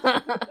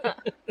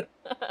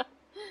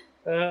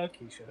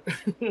 Keisha.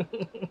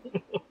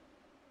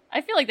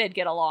 I feel like they'd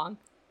get along.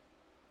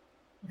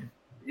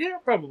 Yeah,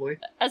 probably.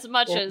 As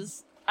much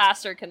as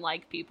Aster can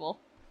like people.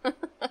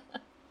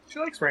 She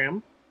likes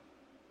Ram.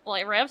 Well,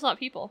 like, Ram's not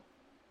people.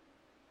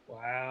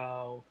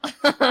 Wow.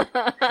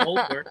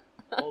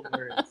 Bold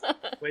words.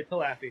 Wait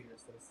till Affy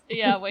hears this.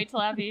 Yeah, wait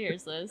till Abby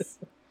hears this.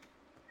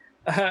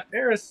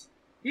 Eris,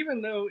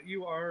 even though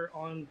you are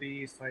on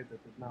the side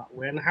that did not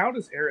win, how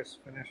does Eris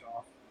finish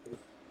off this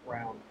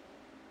round?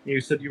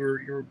 You said you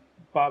were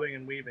bobbing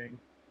and weaving.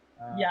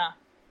 Yeah.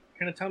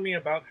 kind of tell me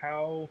about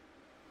how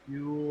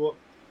you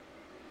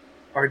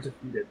are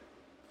defeated.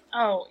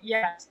 Oh,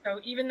 yeah. So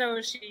even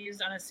though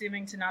she's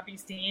unassuming to not be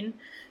seen,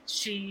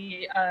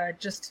 she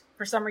just,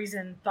 for some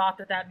reason, thought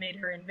that made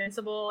her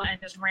invincible and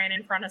just ran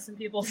in front of some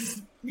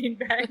people's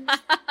beanbags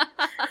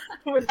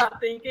without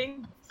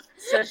thinking.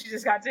 So she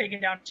just got taken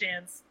down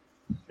chance.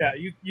 Yeah,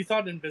 you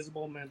thought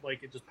invisible meant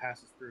like it just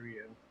passes through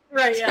you.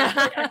 Right, yeah.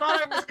 I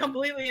thought I was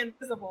completely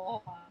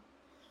invisible.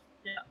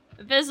 Yeah.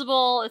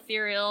 Invisible,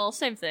 ethereal,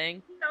 same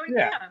thing. Oh,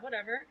 yeah,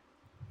 whatever.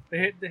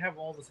 They have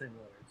all the same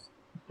letters.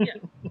 Yeah.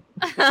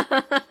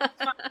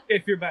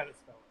 If you're bad at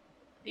spelling.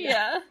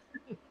 Yeah.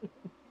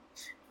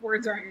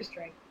 Words aren't your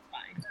strength.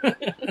 It's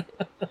fine.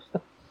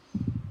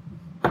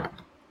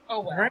 Oh,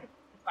 well. Right.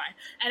 It's fine.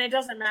 And it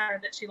doesn't matter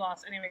that she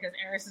lost anyway, because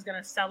Eris is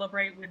going to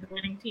celebrate with the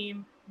winning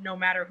team no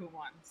matter who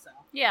won. So.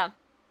 Yeah.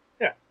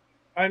 Yeah.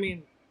 I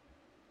mean,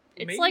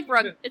 it's like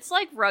it's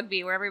like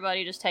rugby where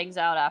everybody just hangs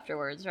out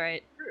afterwards,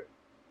 right? True.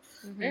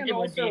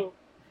 Mm-hmm.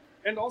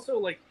 And also,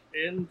 like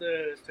in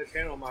the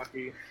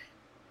Titanomachy,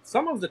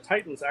 some of the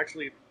Titans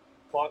actually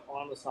fought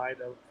on the side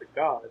of the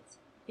gods.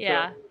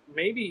 Yeah. So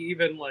maybe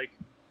even like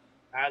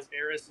as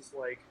Eris is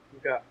like,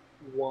 you've got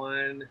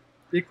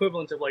the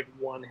equivalent of like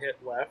one hit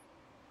left.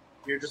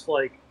 You're just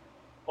like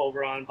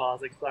over on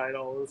Bozik's side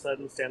all of a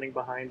sudden, standing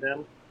behind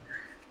him.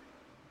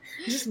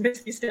 Just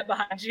Misty step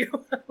behind you.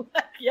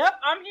 Like, yep,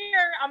 I'm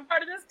here. I'm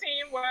part of this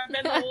team where I've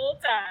been the whole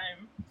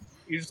time.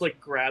 You just like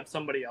grab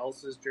somebody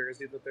else's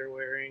jersey that they're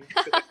wearing.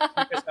 You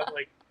guys have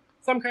like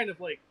some kind of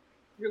like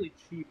really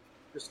cheap,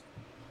 just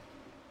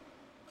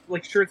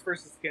like shirts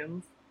versus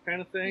skins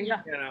kind of thing.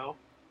 Yeah. You know.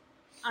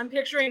 I'm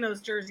picturing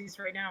those jerseys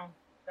right now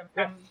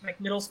from like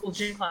middle school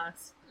gym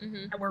class.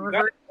 Mm-hmm. And we're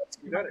reverting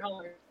to got it.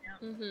 colors.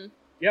 Yeah. Mm-hmm.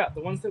 Yeah,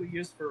 the ones that we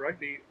used for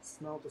rugby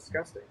smell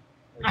disgusting.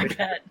 I Like,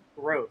 bet.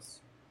 Gross.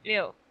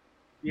 Ew.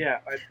 Yeah,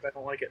 I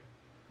don't like it.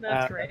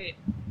 That's great.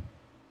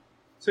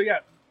 So yeah,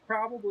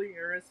 probably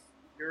Eris,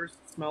 yours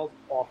smells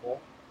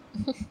awful.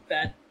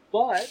 Bet.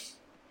 But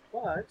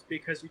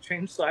because you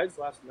changed sides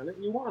last minute,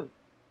 you won.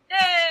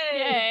 Yay!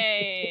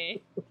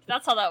 Yay!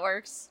 That's how that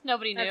works.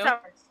 Nobody knew. That's how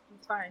it works.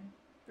 It's fine.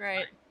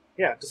 Right.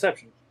 Yeah,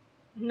 deception.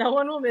 No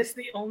one will miss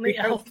the only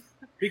elf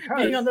Because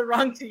being on the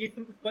wrong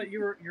team. but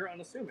you're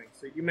unassuming,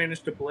 so you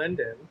managed to blend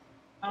in.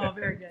 Oh,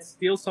 very good.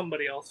 Steal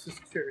somebody else's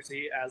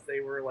jersey as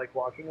they were like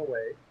walking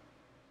away.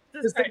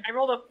 This is great. I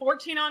rolled a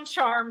 14 on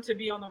charm to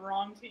be on the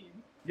wrong team.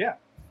 Yeah,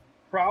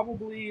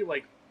 probably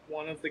like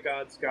one of the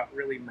gods got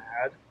really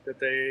mad that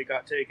they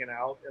got taken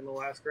out in the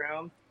last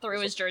round. Threw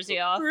his jersey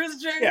off. Through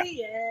his jersey?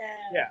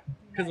 Yeah.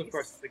 Because Nice. of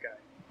course it's the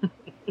guy.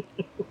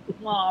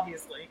 Well,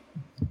 obviously.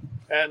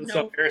 And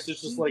so No. Eris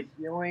is just like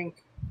yoink,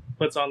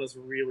 puts on this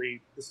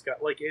really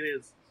like it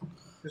is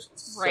just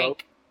so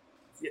Rank.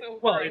 yeah, So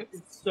well gross.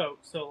 it's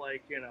so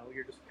like, you know,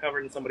 you're just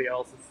covered in somebody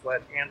else's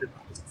sweat and it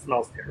just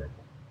smells terrible.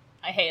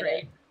 I hate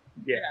Great. it.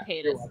 Yeah, I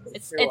hate you're it. welcome.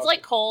 It's You're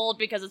like cold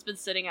because it's been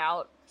sitting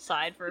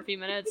outside for a few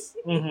minutes.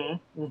 welcome.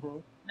 Mm-hmm.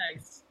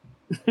 Nice.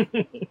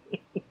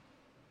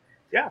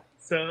 Yeah,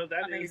 so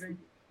that is Amazing.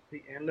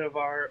 the end of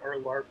our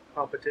LARP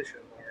competition,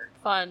 our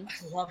Fun.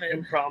 I love it.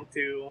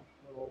 impromptu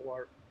little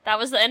LARP. That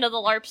was the end of the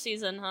LARP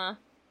season, huh?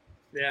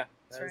 Yeah,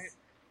 That's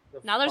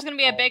right. Now there's gonna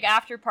be a big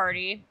after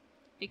party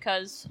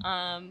because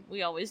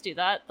we always do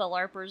that. The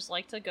LARPers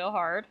like to go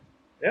hard.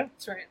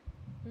 That's right.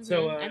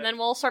 So, and then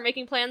we'll start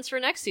making plans for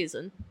next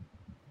season.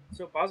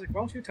 So Bozic,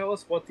 why don't you tell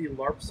us what the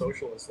LARP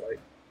social is like?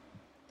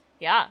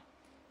 Yeah.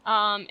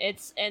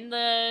 It's in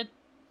the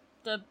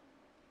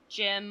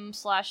gym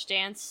 /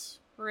 dance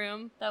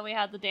room that we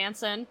had the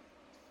dance in.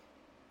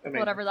 Amazing.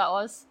 Whatever that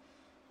was.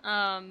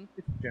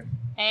 It's a gym.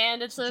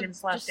 And it's a Gym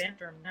 / dance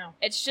room now.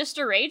 it's just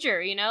a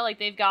rager, you know, like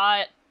they've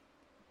got,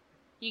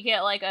 you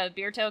get like a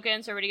beer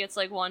token, so everybody gets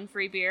like one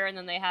free beer, and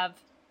then they have,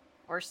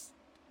 or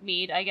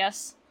mead, I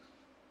guess,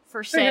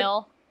 for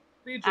sale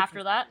The Egyptians-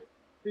 after that.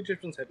 The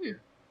Egyptians had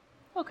beer.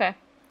 Okay,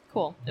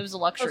 cool. It was a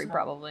luxury, Close enough.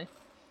 probably.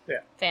 Yeah.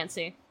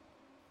 Fancy.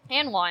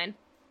 And wine.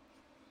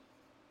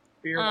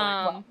 Beer,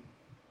 wine,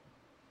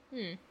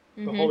 The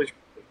the holy.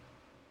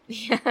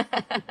 Yeah.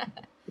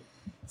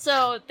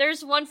 So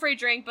there's one free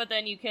drink, but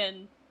then you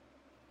can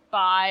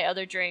buy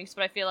other drinks.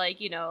 But I feel like,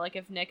 you know, like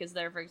if Nick is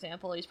there, for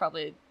example,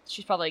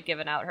 she's probably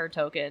giving out her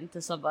token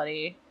to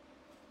somebody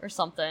or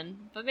something,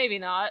 but maybe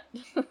not.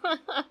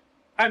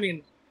 I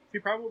mean, she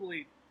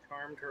probably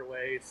charmed her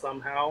way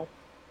somehow,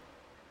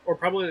 or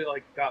probably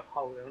like got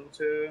Haloon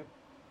to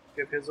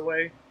give his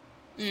away.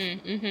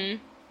 Mm-hmm.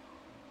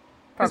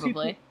 'Cause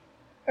Probably.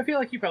 I feel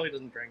like he probably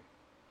doesn't drink.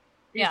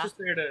 He's Yeah. just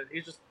there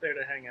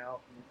to hang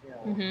out and, you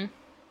know, Mm-hmm.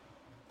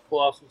 pull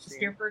off some Just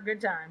here steam. for a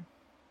good time.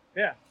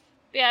 Yeah.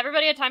 But yeah,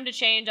 everybody had time to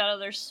change out of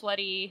their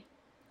sweaty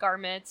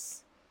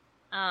garments.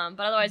 But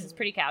otherwise it's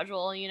pretty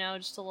casual, you know,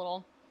 just a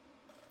little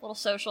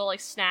social, like,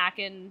 snack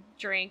and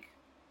drink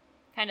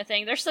kind of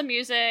thing. There's some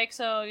music,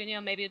 so, you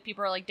know, maybe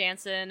people are, like,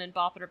 dancing and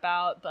bopping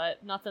about,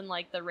 but nothing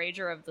like the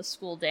rager of the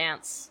school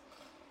dance.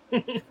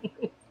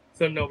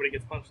 So nobody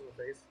gets punched in the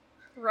face.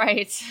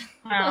 Right.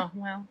 Oh,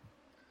 well.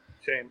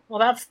 Shame. Well,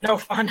 that's no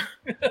fun.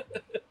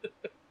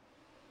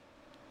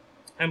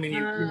 I mean,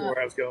 you know where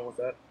I was going with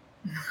that.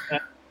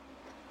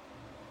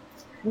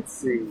 Let's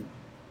see.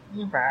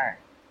 Right.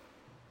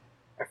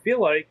 I feel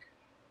like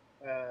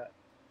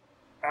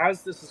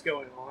as this is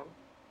going on,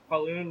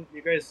 Haloon,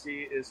 you guys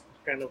see, is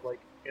kind of like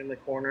in the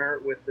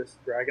corner with this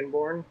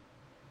Dragonborn.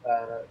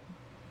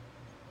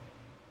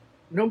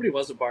 Nobody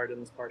was a bard in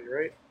this party,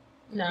 right?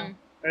 No. Mhm.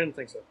 I didn't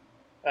think so.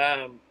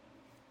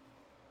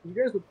 You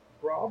guys would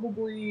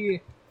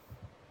probably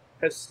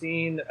have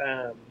seen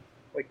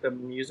like the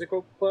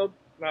musical club,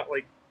 not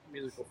like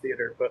musical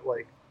theater, but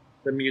like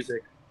the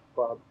music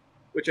club,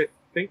 which I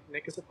think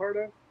Nick is a part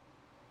of.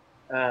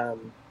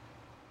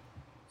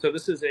 So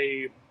this is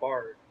a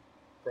bard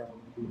from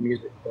the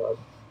music club,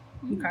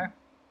 Okay.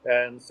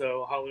 and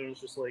so Haloon's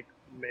just like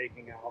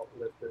making out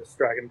with this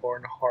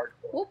Dragonborn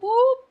hardcore. Whoop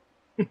whoop.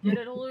 Get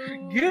it,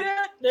 Lou. Get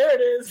it? There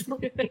it is.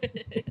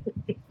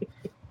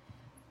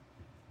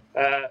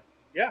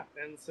 Yeah,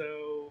 and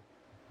so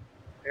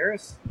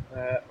Eris,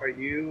 are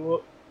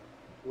you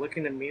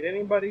looking to meet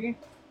anybody?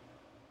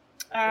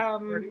 Or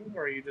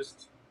are you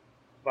just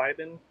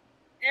vibing?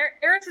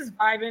 Eris is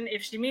vibing.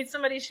 If she meets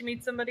somebody, she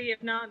meets somebody.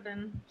 If not,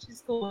 then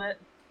she's cool with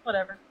it.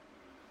 Whatever.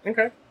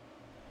 Okay.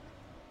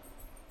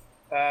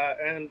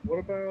 And what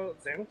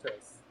about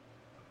Xanatos?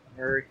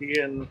 Are he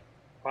and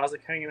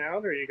Bozic hanging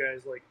out, or are you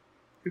guys like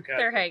too casual?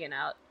 They're hanging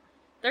out.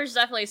 There's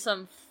definitely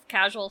some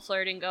casual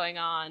flirting going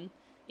on.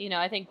 You know,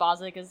 I think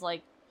Bozic is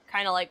like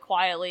kind of like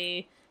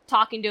quietly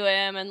talking to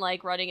him and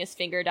like running his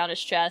finger down his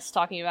chest,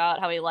 talking about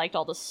how he liked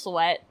all the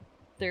sweat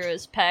through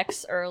his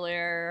pecs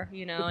earlier,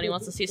 you know, and he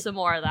wants to see some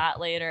more of that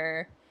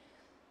later.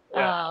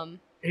 Yeah.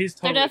 He's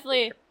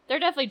totally they're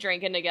definitely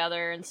drinking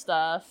together and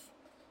stuff.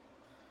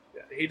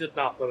 Yeah, he did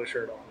not put a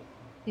shirt on.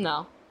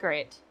 No,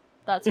 great.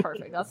 That's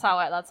perfect. that's how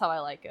I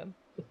like him.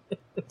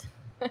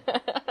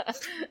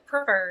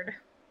 Preferred.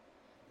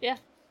 Yeah.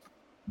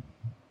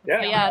 Yeah.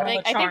 But yeah,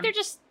 Yeah. I think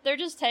they're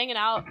just hanging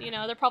out. You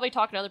know, they're probably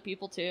talking to other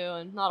people too,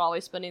 and not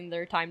always spending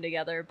their time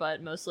together,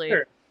 but mostly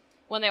Sure.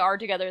 when they are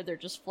together, they're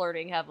just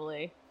flirting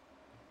heavily.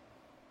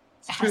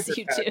 As Super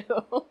you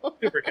casual.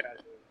 do. Super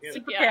casual. You know?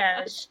 Super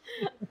Yeah. cash.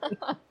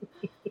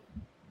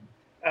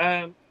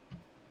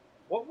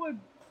 What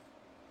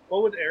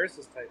would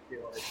Eris's type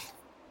feel like?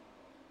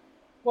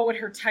 What would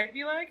her type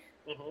be like?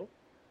 Mm-hmm.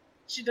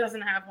 She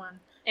doesn't have one.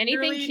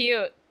 Anything Literally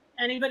cute.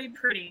 Anybody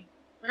pretty.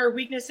 Her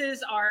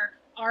weaknesses are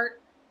art.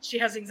 She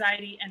has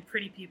anxiety and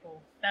pretty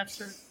people.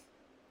 That's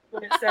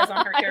what it says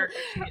on her character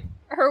sheet.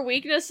 Her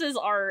weaknesses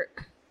are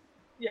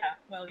Yeah.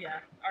 Well,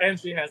 yeah. Art. And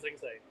she has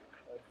anxiety.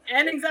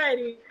 And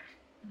anxiety.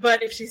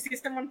 But if she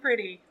sees someone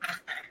pretty,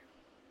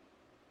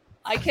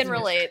 I can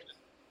relate.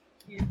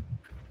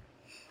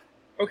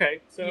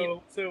 Okay,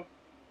 so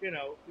you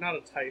know, not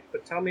a type,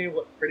 but tell me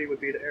what pretty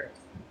would be to Eris.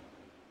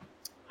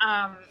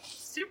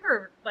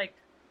 super like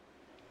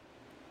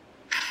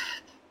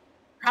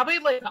probably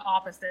like the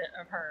opposite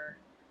of her.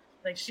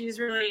 Like she's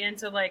really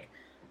into like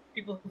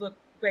people who look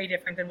way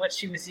different than what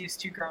she was used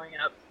to growing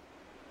up.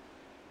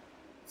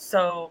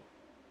 So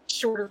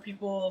shorter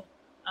people,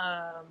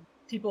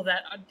 people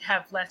that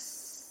have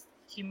less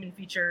human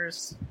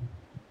features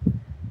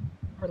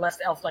or less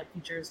elf-like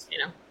features, you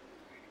know.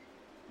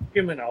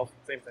 Human elf,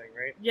 same thing,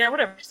 right? Yeah,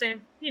 whatever.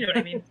 Same. You know what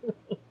I mean.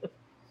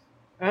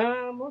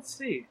 Let's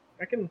see.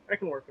 I can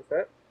work with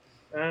that.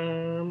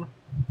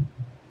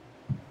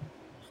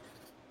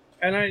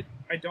 And I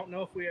don't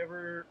know if we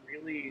ever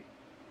really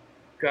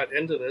got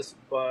into this,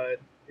 but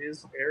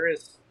is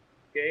Eris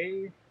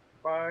gay,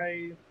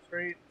 bi,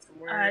 straight,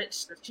 somewhere?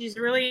 She's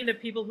really into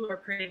people who are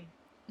pretty.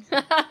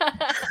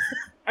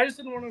 I just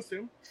didn't want to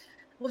assume.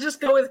 We'll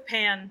just go with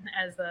Pan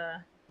as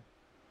the.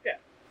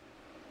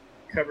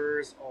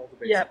 Covers all the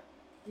bases.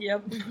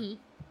 Yep. Mhm.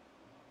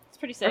 It's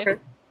pretty safe.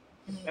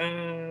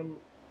 Okay.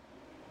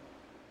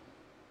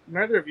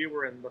 Neither of you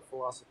were in the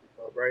philosophy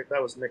club, right?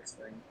 That was Nick's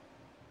thing.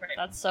 Right.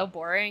 That's so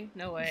boring.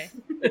 No way.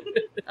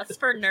 That's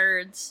for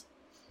nerds.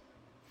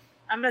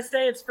 I'm gonna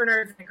say it's for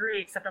nerds and agree,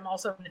 except I'm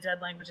also in the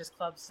Dead Languages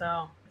Club,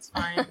 so it's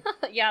fine.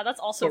 Yeah, that's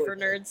also for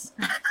Totally. nerds.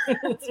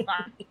 It's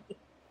fine.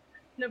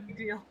 No big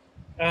deal.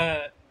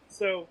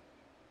 So,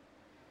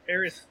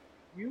 Eris,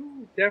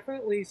 you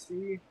definitely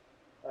see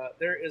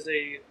there is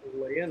a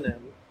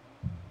Leonin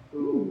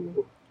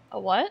who... A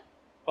what?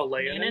 A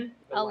Leonin?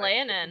 A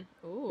Leonin.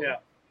 Ooh. Yeah.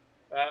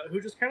 Who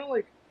just kind of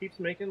like keeps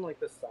making like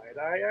the side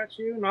eye at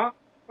you, not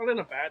in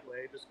a bad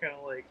way, just kind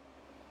of like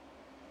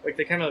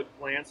they kind of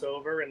glance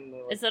over and.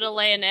 Like, Is it a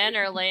Leonin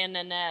or a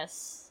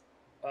Leoniness?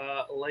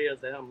 Leia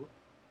them.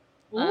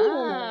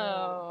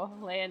 Oh,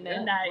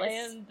 Leonin. Nice.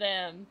 Leon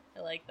them. I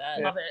like that.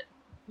 Yeah. Love it.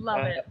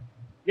 Love it.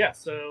 Yeah.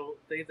 So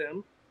they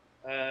them.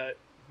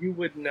 You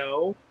would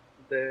know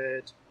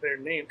that their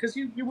name, because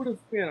you would have,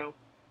 you know,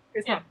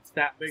 it's not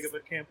that big of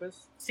a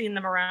campus. Seen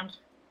them around.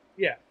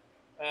 Yeah.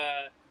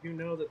 You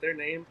know that their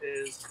name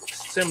is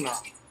Simnon.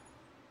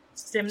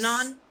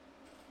 Simnon.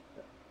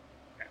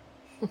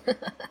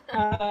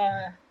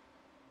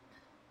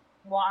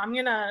 Well, I'm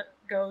gonna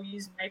go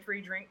use my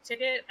free drink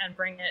ticket and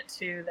bring it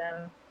to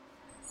them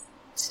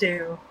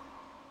to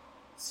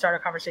start a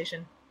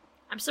conversation.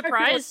 I'm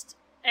surprised.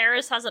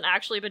 Eris hasn't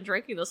actually been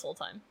drinking this whole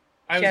time.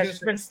 She has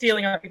just been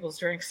stealing other people's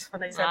drinks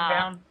when they set them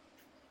down.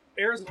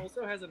 Eris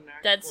also has a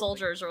knack Dead for,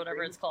 soldiers or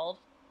whatever it's called.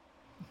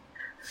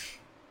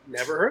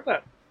 Never heard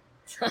that.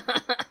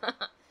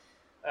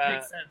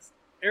 Makes sense.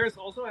 Eris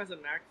also has a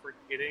knack for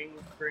getting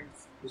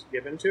drinks just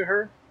given to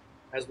her,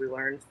 as we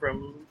learned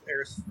from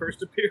Eris'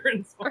 first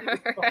appearance on this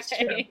podcast.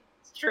 Right.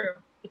 It's true.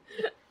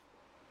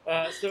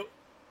 So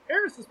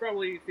Eris is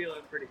probably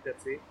feeling pretty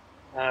tipsy.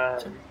 Yeah.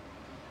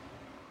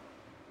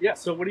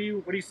 So what do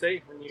you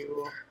say when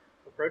you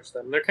approach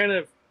them? They're kind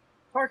of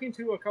talking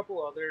to a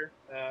couple other.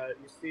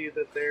 You see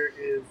that there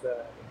is.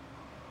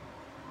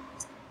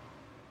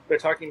 They're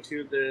talking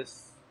to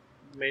this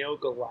male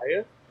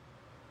Goliath.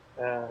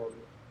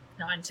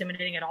 Not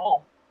intimidating at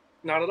all.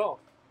 Not at all.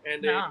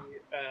 And No.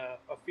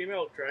 a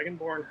female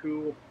dragonborn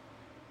who,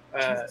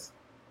 Jesus.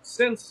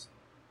 since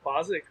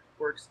Bozic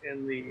works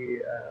in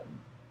the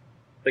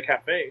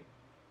cafe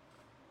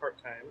part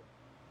time,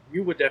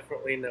 you would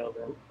definitely know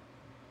them.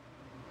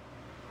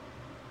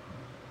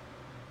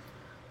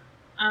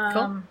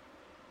 Cool.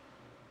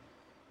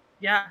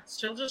 Yeah,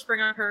 she'll just bring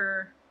up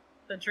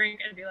the drink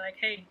and be like,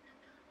 "Hey,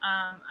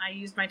 I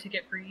used my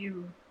ticket for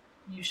you.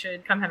 You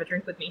should come have a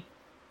drink with me."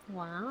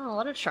 Wow,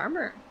 what a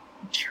charmer.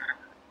 Sure.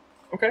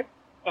 Okay.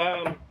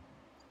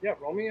 Yeah,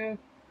 roll me a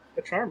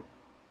charm.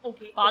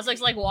 Okay.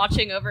 Bozik's like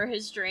watching over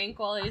his drink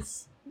while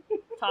he's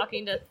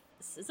talking to.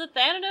 Is it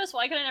Thanatos?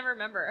 Why can I never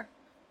remember?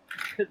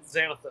 It's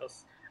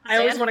Xanathos. I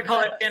always want to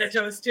call it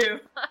Thanatos too.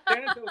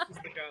 Thanatos is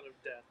the god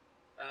of death.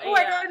 Oh,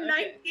 I Yeah, got a okay.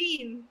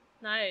 19.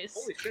 Nice.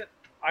 Holy shit!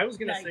 I was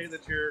gonna say Nice.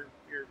 that you're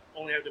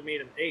only have to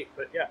meet an 8,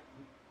 but yeah,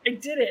 I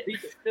did it.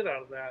 beat the shit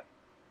out of that.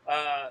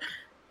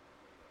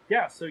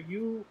 Yeah. So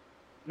you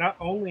not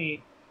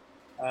only,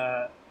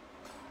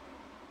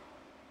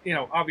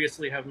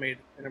 obviously have made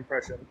an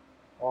impression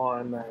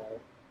on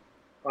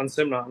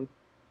Simnon,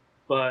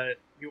 but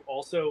you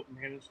also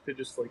managed to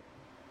just like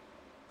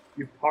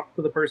you've talked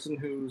to the person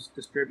who's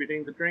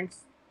distributing the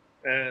drinks,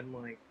 and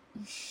like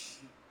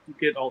you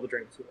get all the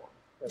drinks you want.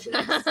 At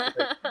least.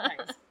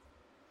 Nice.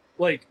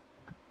 Like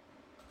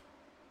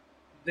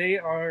they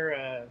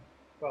are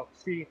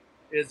she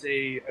is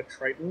a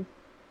Triton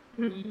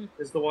Mhm.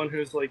 is the one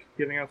who's like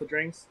giving out the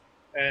drinks,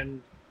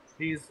 and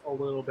she's a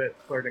little bit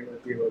flirting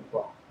with you as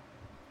well.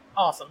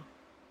 Awesome.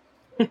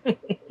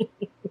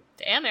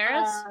 Damn,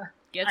 Eris.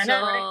 Get I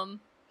know, right? some.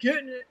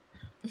 Getting it.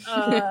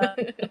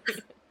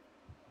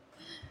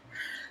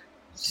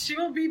 She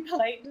will be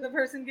polite to the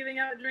person giving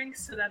out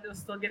drinks so that they're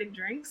still getting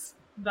drinks,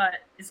 but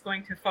is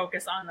going to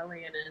focus on the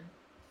Leonin.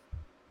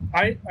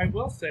 I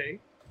will say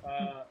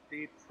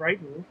the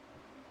Triton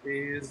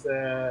is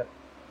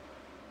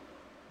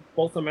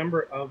both a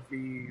member of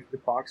the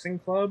boxing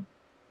club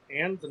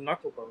and the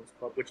Knucklebones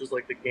Club, which is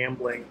like the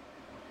gambling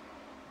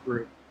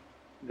group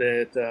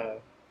that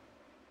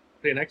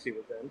Phoenixie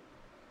was in.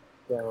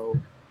 So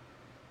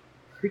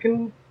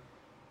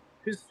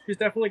she's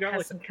definitely got Has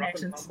like some rough and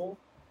connections. tumble.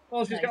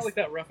 Well, she's got Nice. like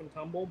that rough and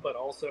tumble, but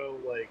also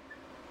like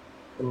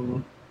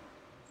some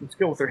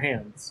skill with her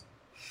hands.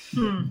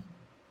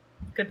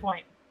 Good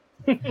point.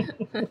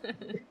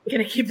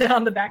 Gonna keep that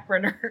on the back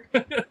burner.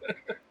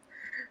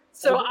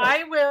 So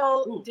I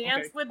will Ooh,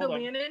 dance okay, with the hold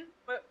on. Leonin.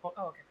 But,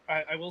 oh,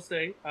 okay. I will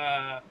say,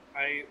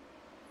 I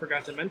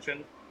forgot to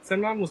mention,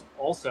 Simnon was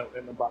also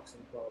in the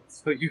boxing club,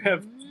 so you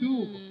have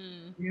two.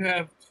 Mm. You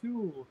have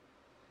two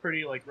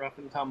pretty like rough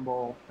and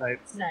tumble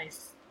types.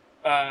 Nice.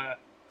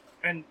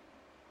 And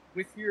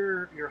with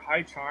your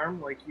high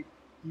charm, like you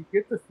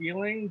get the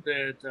feeling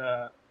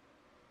that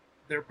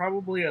they're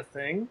probably a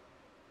thing,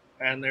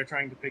 and they're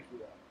trying to pick you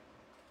up.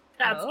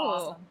 That's Oh.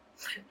 awesome.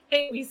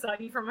 Hey, we saw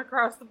you from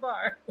across the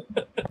bar.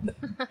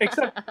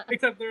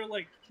 Except they're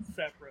like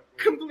separate.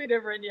 Completely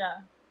different, yeah.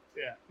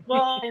 Yeah.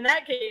 Well, in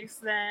that case,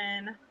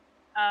 then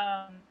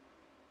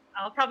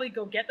I'll probably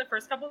go get the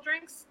first couple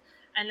drinks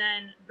and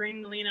then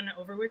bring Leonin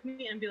over with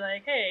me and be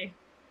like, "Hey,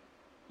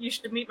 you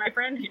should meet my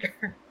friend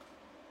here."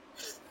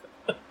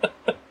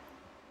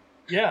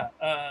 Yeah.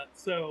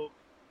 So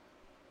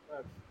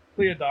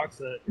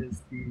Cleodoxa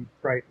is the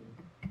Triton,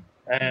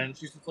 and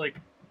she's just like,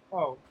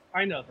 "Oh,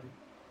 I know them.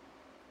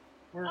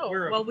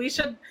 Well, we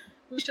should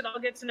all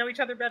get to know each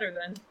other better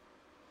then.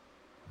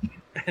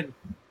 And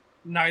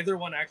neither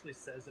one actually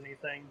says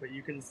anything, but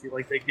you can see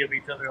like they give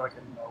each other like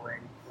a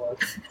knowing look,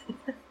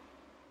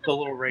 the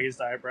little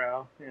raised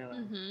eyebrow. You know.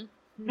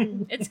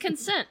 Mm-hmm. It's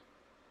consent.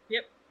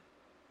 Yep,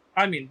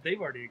 I mean, they've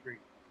already agreed.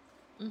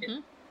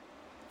 Mm-hmm.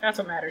 that's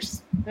what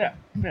matters. Yeah.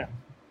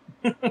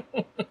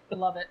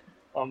 Love it.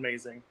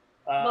 Amazing.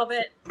 Love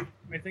it.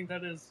 I think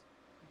that's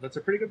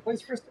a pretty good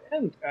place for us to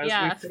end. As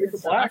Yeah, we fade to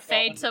so black.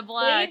 Fade to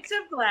black. Fade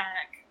to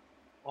black.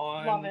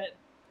 on Love it.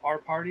 our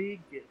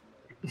party.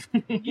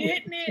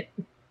 Getting it.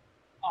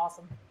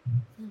 Awesome.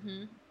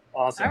 Mm-hmm.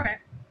 Awesome. All right.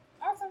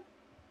 Awesome.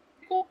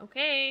 Cool.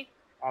 Okay.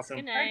 Awesome.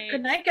 Good All right, night.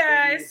 good night,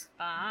 guys.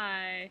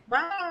 Bye.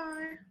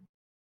 Bye.